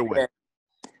taking it away.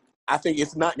 I think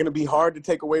it's not going to be hard to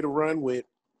take away the run with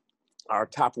our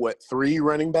top, 3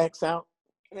 running backs out?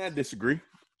 I disagree.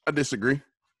 I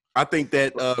think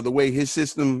that the way his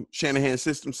system, Shanahan's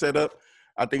system set up,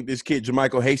 I think this kid,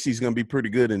 Jermichael Hasty, is going to be pretty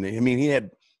good in it. I mean, he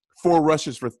had 4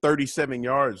 rushes for 37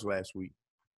 yards last week.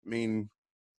 I mean,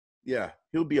 yeah,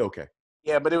 he'll be okay.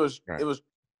 Yeah, but it was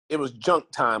junk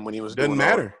time when he was Doesn't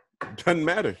matter. Doesn't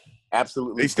matter.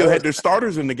 Absolutely. They still had their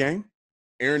starters in the game.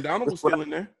 Aaron Donald was still in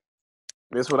there.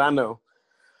 That's what I know.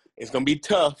 It's going to be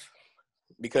tough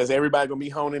because everybody's going to be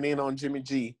honing in on Jimmy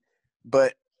G.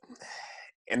 But,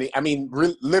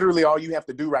 literally all you have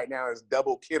to do right now is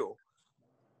double Kittle.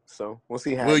 So we'll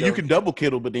see how it goes. You can double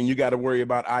Kittle, but then you got to worry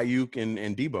about Ayuk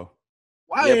and Debo.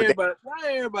 Why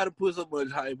everybody put so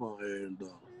much hype on Aaron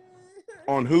Donald?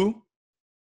 On who?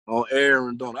 On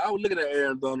Aaron Donald. I was looking at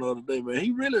Aaron Donald the other day, man.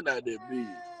 He really not that big.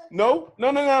 No.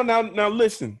 Now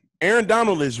listen. Aaron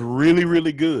Donald is really,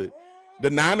 really good. The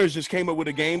Niners just came up with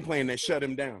a game plan that shut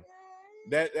him down.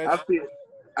 I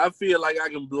feel like I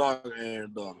can block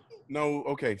Aaron Donald. No,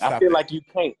 okay. Stop I feel like you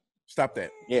can't. Stop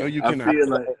that. Yeah. No, you cannot.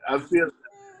 I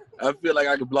feel like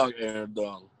I can block Aaron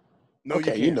Donald. No,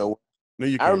 okay, you can't. know. No,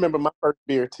 you can't. I remember my first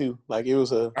beer too. Like it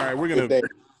was a all right, we're gonna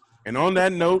and on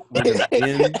that note, we're gonna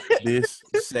end this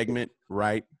segment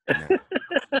right now.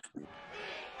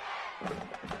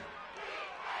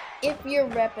 If you're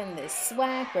repping the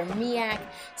SWAC or MEAC,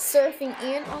 surfing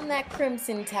in on that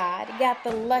Crimson Tide, got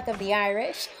the luck of the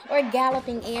Irish, or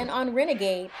galloping in on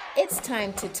Renegade, it's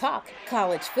time to talk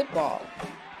college football.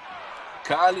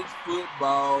 College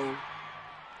football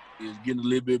is getting a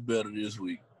little bit better this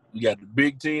week. We got the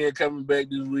Big Ten coming back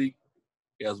this week.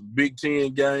 We got some Big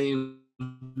Ten games.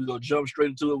 We're going to jump straight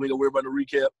into it. We ain't going to worry about the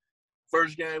recap.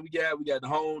 First game we got the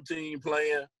home team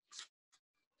playing.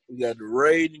 We got the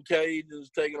Raging Cajuns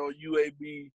taking on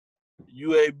UAB.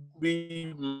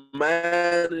 UAB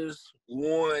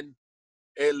 -1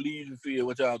 at Legion Field.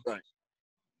 What y'all think?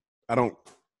 I don't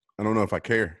know if I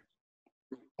care.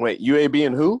 Wait, UAB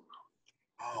and who?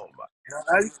 Oh my God!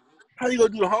 How you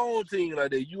gonna do the home team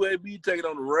like that? UAB taking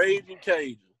on the Raging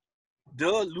Cajuns.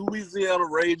 Louisiana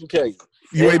Raging Cajuns.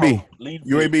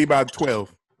 UAB by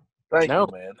 12. Thank you,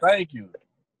 man. Thank you.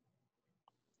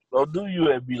 Don't do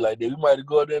UAB like that. We might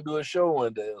go out there and do a show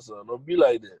one day or something. Don't be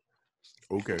like that.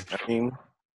 Okay.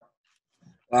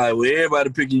 All right, well, everybody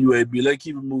picking UAB. Let's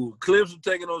keep it moving. Clemson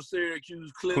taking on Syracuse.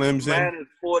 Clemson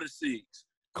 -46.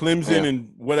 Clemson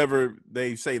and whatever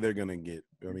they say they're going to get.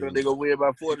 I mean, they're going to win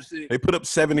by 46? They put up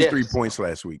 73 points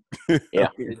last week. Yeah.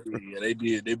 They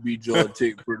did. They beat Georgia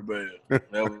Tech pretty bad.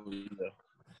 That was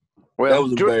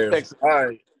Georgia embarrassing. All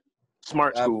right.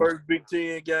 Smart school. First Big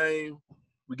Ten game.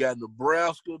 We got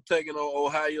Nebraska taking on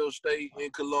Ohio State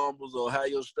in Columbus.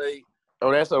 Ohio State.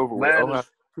 Oh, that's over with.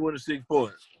 -26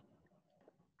 points.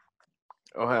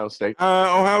 Ohio State.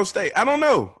 Ohio State. I don't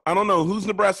know. Who's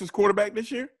Nebraska's quarterback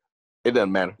this year? It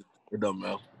doesn't matter. It don't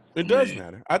matter. It does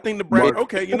matter. I think Nebraska.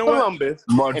 Okay, you know what? Columbus,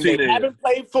 and they haven't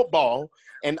played football,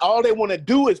 and all they want to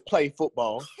do is play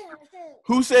football.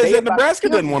 Who says that Nebraska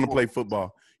doesn't want to play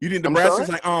football? You think Nebraska's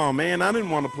like, oh man, I didn't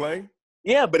want to play?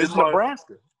 Yeah, but it's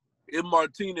Nebraska. It's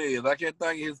Martinez. I can't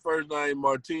think of his first name.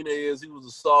 Martinez. He was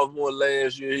a sophomore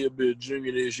last year. He'll be a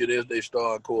junior this year. That's their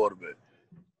starting quarterback.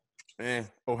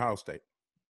 Ohio State.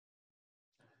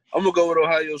 I'm going to go with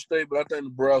Ohio State, but I think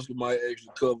Nebraska might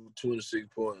actually cover 26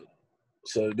 points.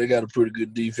 So they got a pretty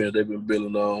good defense they've been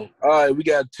building on. All right, we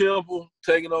got Temple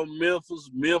taking on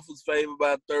Memphis. Memphis favored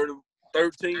by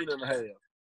 13.5.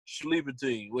 Sleeping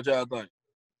team. What y'all think?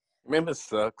 Memphis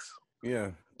sucks.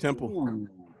 Yeah, Temple. Ooh.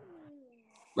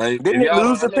 Like, didn't they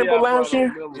lose to Temple last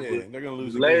year? Yeah, they're going to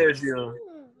lose last year.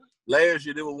 Last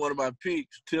year, they were one of my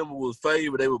picks. Temple was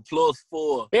favored. They were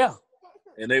 +4. Yeah.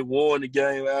 And they won the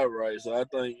game outright. So I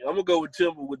think I'm going to go with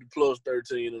Temple with the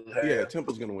 +13.5. Yeah,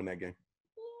 Temple's going to win that game.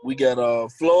 We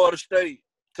got Florida State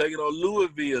taking on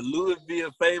Louisville.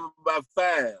 Louisville favored by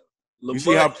 5.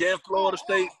 Lamar, can Florida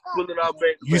State pull it out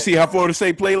back? You see how Florida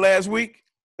State played last week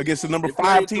against the number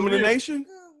 5 team in the nation?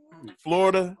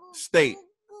 Florida State.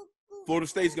 Florida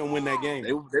State's going to win that game.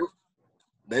 They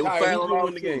were finally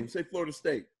win the game. Say Florida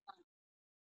State.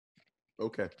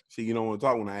 Okay. See, you don't want to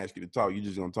talk when I ask you to talk. You're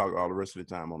just going to talk all the rest of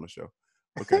the time on the show.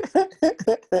 Okay. You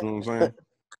know what I'm saying?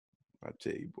 I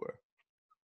tell you, boy.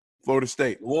 Florida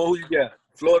State. Well, who you got?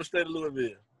 Florida State or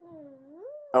Louisville?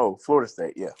 Oh, Florida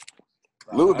State, yeah.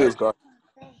 Louisville's got.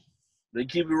 They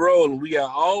keep it rolling. We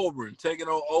got Auburn taking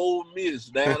on Ole Miss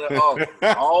down at Auburn.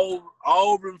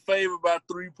 Auburn favored by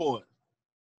 3 points.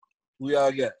 Who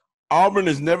y'all got? Auburn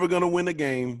is never going to win a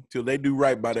game till they do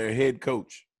right by their head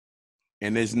coach.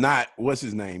 And it's not, what's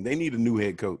his name? They need a new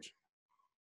head coach.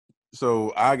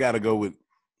 So I got to go with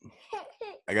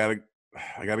 – I got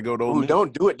to go to Ole Miss.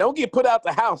 Don't do it. Don't get put out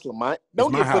the house, Lamont.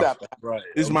 Don't get put out the house. Right.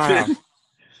 This is my house.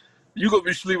 You're going to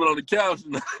be sleeping on the couch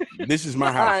tonight. This is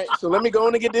my house. All right, so let me go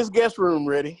in and get this guest room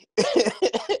ready.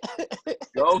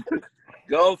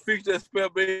 Go fix that spare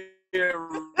bed.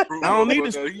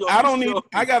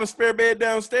 I got a spare bed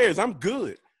downstairs. I'm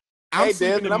good. Hey,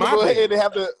 Desmond, I'm going to go ahead and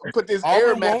have to put this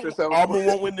air mattress on. Auburn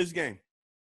won't win this game.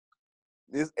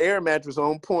 This air mattress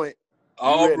on point.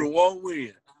 Auburn won't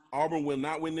win. Auburn will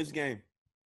not win this game.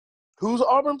 Who's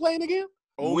Auburn playing again?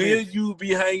 Will you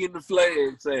be hanging the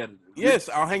flag Saturday? Yes,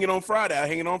 I'll hang it on Friday.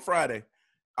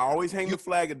 I always hang the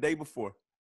flag a day before.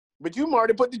 But you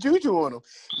already put the juju on them.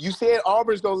 You said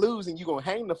Auburn's going to lose and you're going to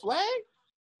hang the flag?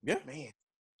 Yeah. Man,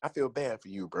 I feel bad for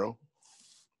you, bro.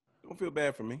 Don't feel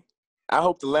bad for me. I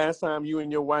hope the last time you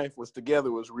and your wife was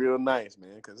together was real nice,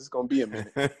 man, because it's going to be a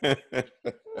minute.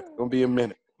 It's going to be a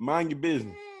minute. Mind your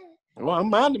business. Well, I'm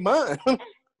minding mine.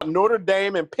 Notre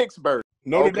Dame and Pittsburgh.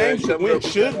 Notre Dame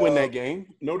should win that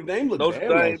game. Notre Dame looked bad.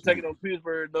 Notre Dame taking on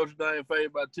Pittsburgh. Notre Dame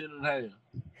favored by 10.5.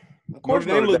 Notre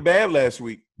Dame looked bad last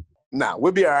week. Nah,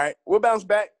 we'll be all right. We'll bounce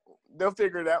back. They'll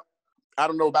figure it out. I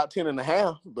don't know about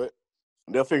 10.5, but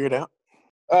they'll figure it out.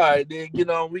 All right, then,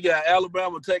 we got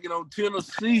Alabama taking on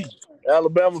Tennessee.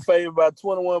 Alabama favored by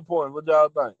 21 points. What y'all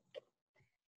think?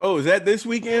 Oh, is that this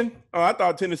weekend? Oh, I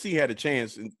thought Tennessee had a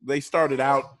chance. They started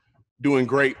out doing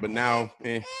great, but now,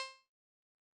 I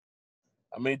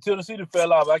mean, Tennessee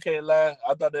fell off. I can't lie.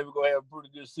 I thought they were going to have a pretty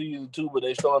good season, too, but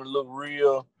they started to look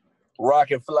real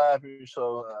rocket flappy.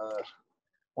 So,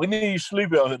 we need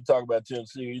Sleepy out here to talk about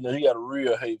Tennessee. He got a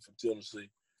real hate for Tennessee.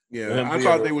 Yeah, I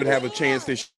thought they would have a chance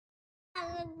this year.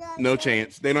 No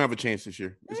chance. They don't have a chance this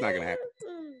year. It's not going to happen.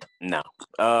 No.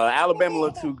 Alabama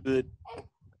looks too good.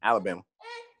 Alabama.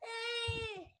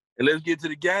 And let's get to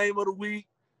the game of the week,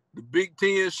 the Big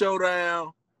Ten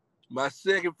Showdown. My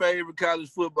second favorite college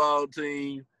football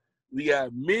team. We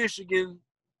got Michigan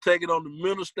taking on the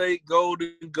Minnesota State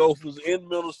Golden Gophers in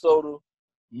Minnesota.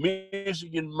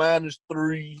 Michigan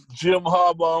 -3. Jim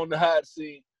Harbaugh on the hot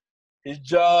seat. His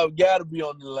job got to be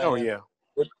on the line. Oh, yeah.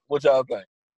 What y'all think?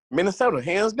 Minnesota,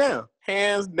 hands down.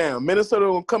 Hands down. Minnesota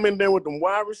will come in there with them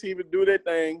wide receivers, do their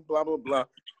thing, blah, blah, blah.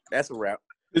 That's a wrap.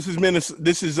 This is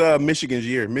Michigan's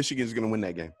year. Michigan's going to win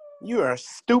that game. You are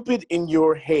stupid in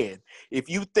your head if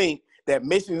you think that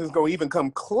Michigan is going to even come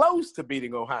close to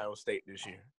beating Ohio State this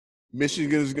year.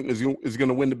 Michigan is going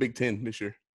to win the Big Ten this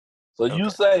year. So you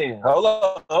saying, hold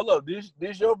up, this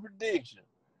your prediction.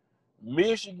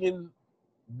 Michigan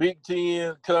Big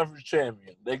Ten Conference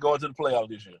champion. They going to the playoff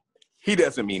this year. He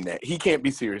doesn't mean that. He can't be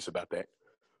serious about that.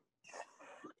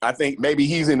 I think maybe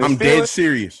he's in his I'm dead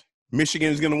serious.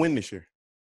 Michigan is going to win this year.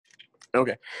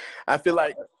 Okay. I feel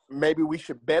like maybe we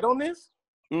should bet on this.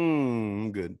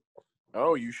 I'm good.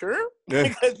 Oh, you sure? Yeah.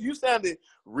 Because you sounded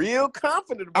real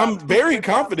confident about I'm very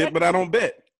confident, but I don't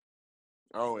bet.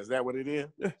 Oh, is that what it is?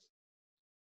 Yeah.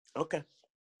 Okay.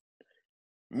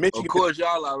 Michigan. Of course,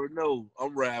 y'all already know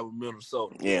I'm riding with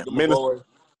Minnesota. Yeah, Them Minnesota. boys,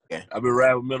 Yeah. I've been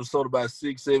riding with Minnesota about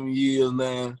 6-7 years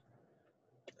now.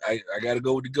 I got to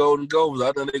go with the Golden Gophers.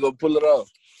 I think they're going to pull it off.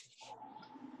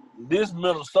 This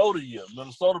Minnesota year,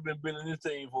 Minnesota been building this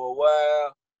team for a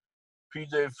while.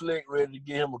 PJ Fleck ready to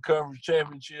get him a conference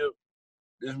championship.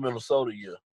 This Minnesota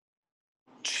year.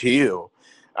 Chill.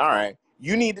 All right.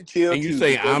 You need to chill, And you too,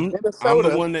 say because I'm Minnesota,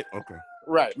 the one that okay.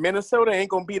 right. Minnesota ain't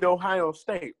going to beat Ohio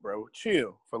State, bro.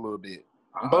 Chill for a little bit.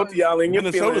 Both of y'all in your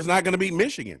Minnesota's feelings. not going to beat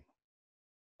Michigan.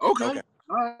 Okay.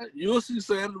 All right. You'll see,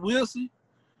 Sam. We'll see.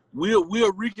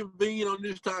 We'll reconvene on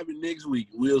this topic next week.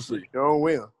 We'll see. Sure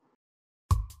will.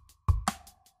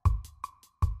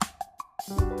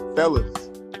 Fellas,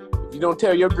 if you don't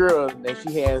tell your girl that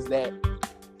she has that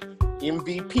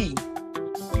MVP,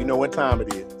 you know what time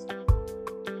it is.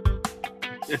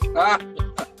 He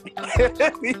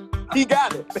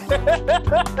got it.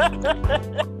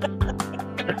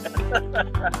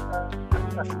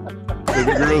 If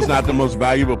the girl's not the most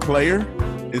valuable player,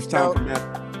 it's time for Matt.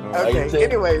 Okay,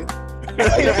 anyway.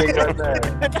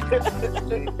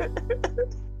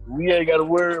 We ain't got to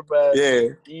worry about Yeah.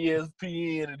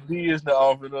 ESPN and Disney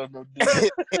offering us no deal.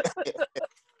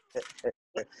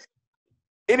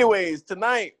 Anyways,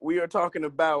 tonight we are talking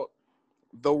about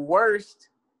the worst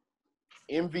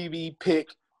MVP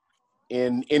pick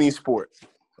in any sport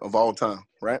of all time,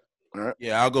 right? All right.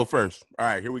 Yeah, I'll go first. All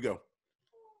right, here we go.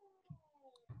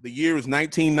 The year is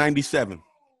 1997.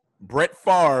 Brett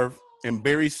Favre and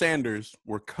Barry Sanders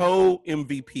were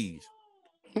co-MVPs.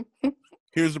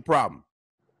 Here's the problem.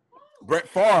 Brett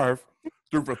Favre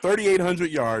threw for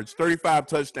 3,800 yards, 35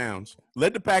 touchdowns,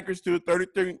 led the Packers to a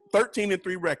 13-3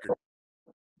 record.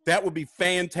 That would be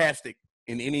fantastic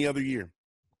in any other year.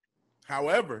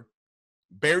 However,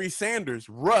 Barry Sanders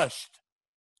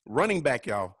running back,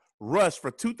 rushed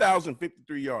for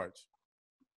 2,053 yards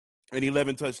and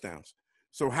 11 touchdowns.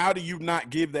 So how do you not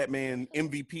give that man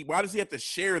MVP? Why does he have to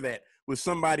share that with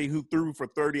somebody who threw for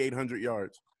 3,800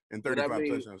 yards and 35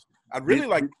 touchdowns? I'd really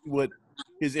like what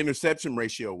his interception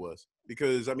ratio was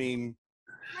because,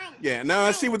 now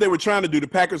I see what they were trying to do. The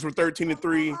Packers were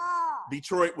 13-3.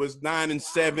 Detroit was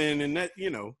 9-7, and that,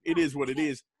 it is what it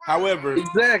is. However,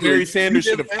 Barry Sanders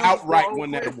should have outright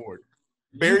won that award.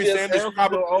 Barry Sanders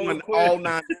probably won all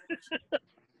 9.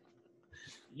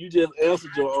 You just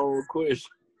answered your own question.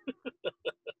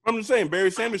 I'm just saying,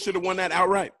 Barry Sanders should have won that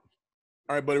outright.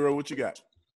 All right, Buddy Rowe, what you got?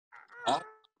 Well,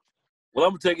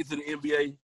 I'm going to take it to the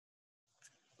NBA.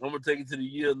 I'm going to take it to the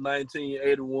year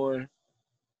 1981.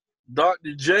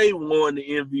 Dr. J won the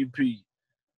MVP,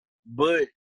 but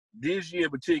this year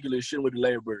in particular, it shouldn't with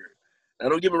Larry Bird. Now,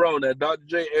 don't get me wrong. Now, Dr.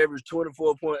 J averaged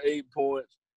 24.8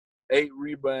 points, 8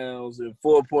 rebounds, and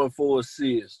 4.4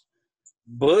 assists.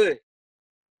 But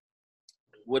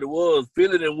what it was,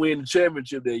 Philly didn't win the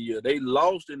championship that year. They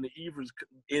lost in the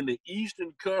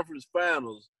Eastern Conference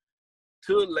Finals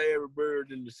to Larry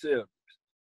Bird in the 70s.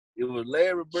 It was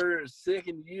Larry Bird's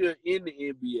second year in the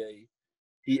NBA.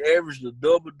 He averaged a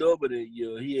double-double that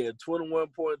year. He had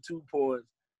 21.2 points,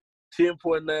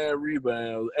 10.9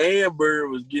 rebounds, and Bird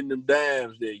was getting them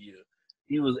dimes that year.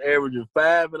 He was averaging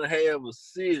 5.5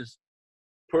 assists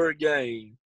per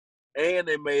game, and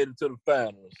they made it to the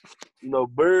finals.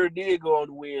 Bird did go on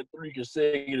to win 3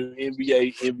 consecutive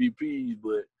NBA MVPs,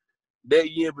 but that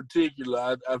year in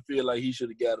particular, I feel like he should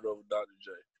have got it over Dr.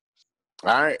 J.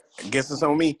 All right, I guess it's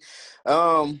on me.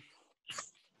 I'm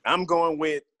going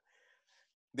with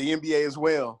the NBA as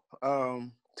well.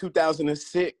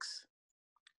 2006,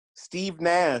 Steve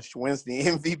Nash wins the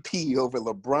MVP over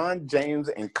LeBron James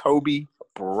and Kobe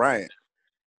Bryant.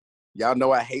 Y'all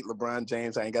know I hate LeBron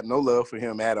James. I ain't got no love for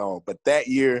him at all. But that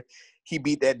year, he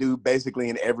beat that dude basically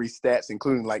in every stats,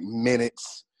 including like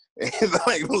minutes and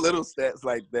like little stats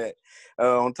like that.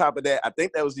 On top of that, I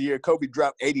think that was the year Kobe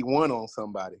dropped 81 on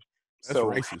somebody. That's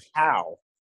racist. How?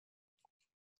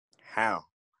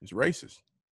 It's racist.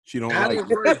 She don't How like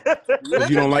What?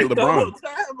 You don't like LeBron.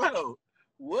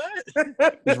 What?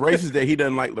 It's racist that he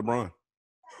doesn't like LeBron.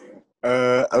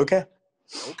 Okay.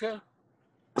 Okay.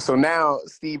 So now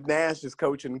Steve Nash is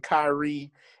coaching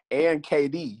Kyrie and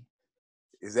KD.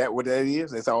 Is that what that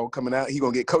is? That's all coming out. He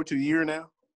gonna get Coach of the Year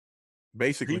now?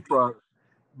 Basically.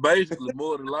 Basically,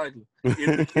 more than likely.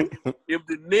 If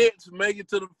the Nets make it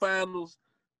to the finals,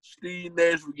 Steve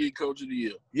Nash will get Coach of the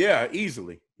Year. Yeah,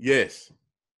 easily. Yes.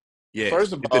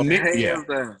 First of all, hands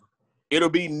down. It'll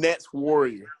be Nets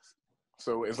Warriors.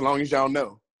 So as long as y'all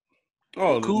know.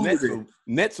 Oh, cool the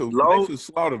Nets will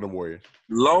slaughter the Warriors.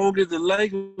 Long as the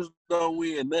Lakers don't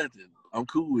win nothing, I'm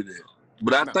cool with that.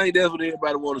 But I think that's what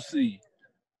everybody want to see.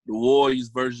 The Warriors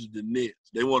versus the Nets.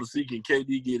 They want to see can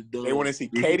KD get it done. They want to see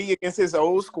KD against his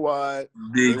old squad.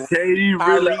 Did KD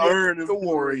really earn the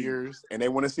Warriors? And they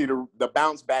want to see the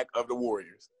bounce back of the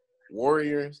Warriors.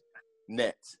 Warriors,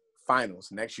 Nets,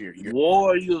 finals next year.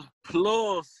 Warriors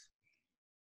plus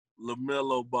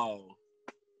LaMelo Ball.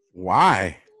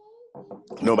 Why?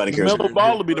 Nobody cares. LaMelo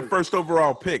Ball will be the first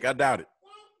overall pick. I doubt it.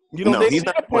 He's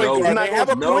not a point guard. They have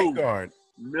a point guard.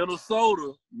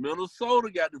 Minnesota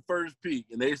got the first pick,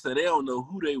 and they said they don't know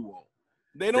who they want.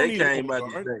 They don't need a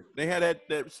point guard. They had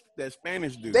that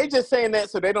Spanish dude. They just saying that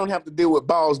so they don't have to deal with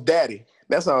Ball's daddy.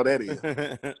 That's all that is.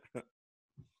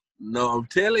 No, I'm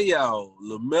telling y'all,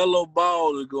 LaMelo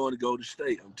Ball is going to go to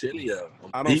state. I'm telling y'all.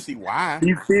 I don't see why.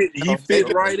 He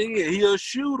fit right in. He a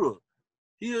shooter.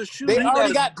 They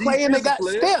already got Clay and they got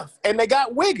Steph and they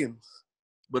got Wiggins.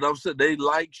 But I'm saying they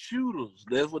like shooters.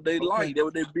 That's what they like. That's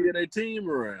what they build their team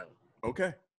around.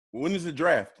 Okay. When is the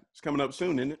draft? It's coming up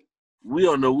soon, isn't it? We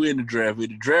don't know when the draft is.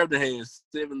 The draft has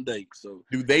 7 dates. So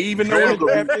do they even know when the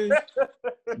draft is?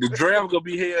 The draft gonna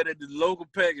be held at the local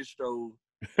package store.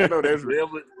 I know that's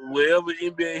wherever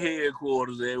NBA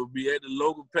headquarters at, will be at the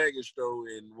local package store,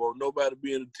 and won't nobody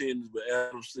be in attendance but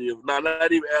Adam Silver. No,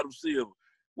 not even Adam Silver.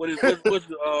 What's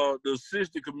the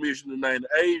assistant commissioner name? The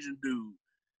Asian dude.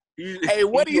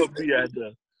 What do you be out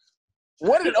there?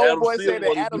 What did old boy say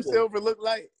that Adam Silver looked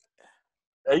like?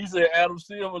 He said Adam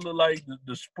Silver looked like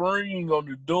the spring on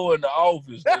the door in the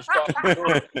office that stopped the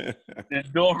door.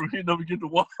 That door for him to get the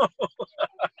wall.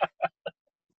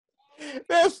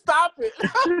 Then stop it.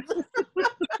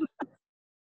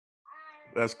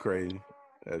 That's crazy.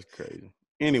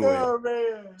 Anyway,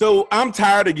 so I'm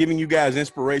tired of giving you guys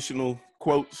inspirational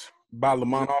quotes by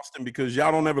Lamont Austin because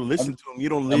y'all don't ever listen to him. You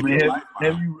don't live your life.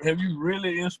 Have you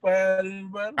really inspired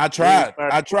anybody? I tried.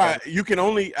 You can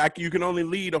only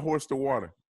lead a horse to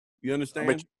water. You understand?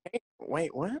 But you can't.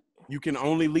 Wait, what? You can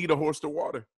only lead a horse to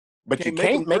water. But you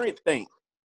can't make it think.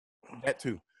 That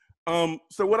too.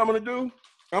 So what I'm gonna do?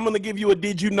 I'm gonna give you a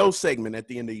 "Did you know" segment at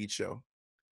the end of each show.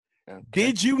 Okay.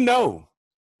 Did you know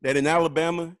that in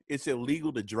Alabama it's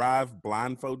illegal to drive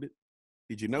blindfolded?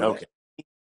 Did you know that?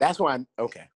 That's why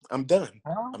I'm done.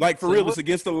 Like, for real, it's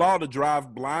against the law to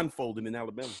drive blindfolded in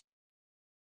Alabama.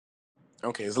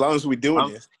 Okay, as long as we're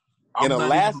doing this. In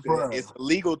Alaska, it's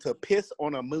illegal to piss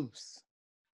on a moose.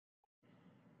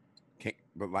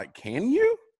 Can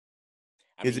you?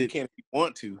 You can if you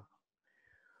want to.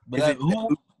 But who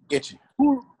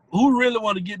really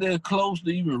want to get that close to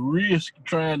even risk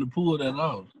trying to pull that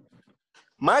off?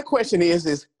 My question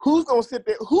is who's going to sit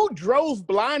there? Who drove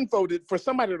blindfolded for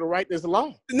somebody to write this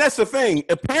law? And that's the thing.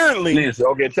 Apparently,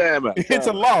 time out. It's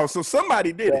a law, so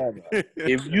somebody did it.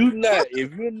 If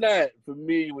you're not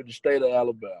familiar with the state of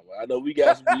Alabama, I know we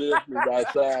got some listeners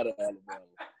outside of Alabama.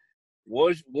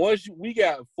 Once we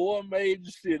got 4 major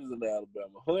cities in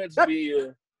Alabama: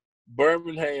 Huntsville,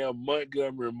 Birmingham,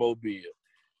 Montgomery, and Mobile.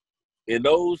 And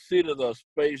those cities are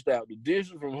spaced out. The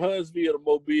distance from Huntsville to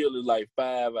Mobile is like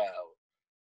 5 hours.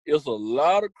 It's a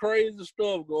lot of crazy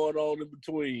stuff going on in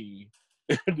between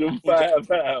them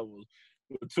 5 hours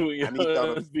between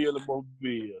Huntsville and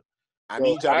Mobile. I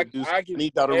need y'all to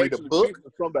read a book.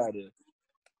 Somebody.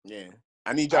 Yeah.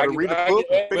 I need y'all to read a book.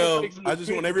 Well, I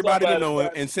just want everybody to know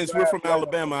it. And since we're from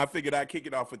Alabama, I figured I'd kick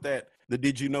it off with that. The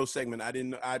 "Did you know" segment.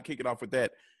 I'd kick it off with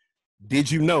that. Did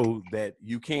you know that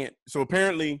you can't? So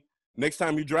apparently, next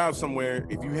time you drive somewhere,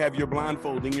 if you have your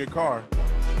blindfold in your car,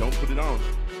 don't put it on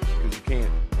because you can't.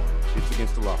 It's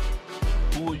against the law.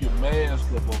 Pull your mask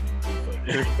up on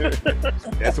you.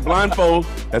 That's a blindfold.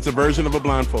 That's a version of a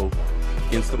blindfold.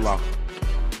 Against the law.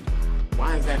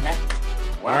 Why is that happening?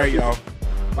 All right, y'all.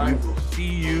 We will see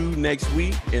you next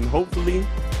week, and hopefully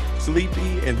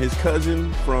Sleepy and his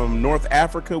cousin from North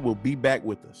Africa will be back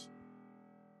with us.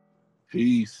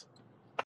 Peace.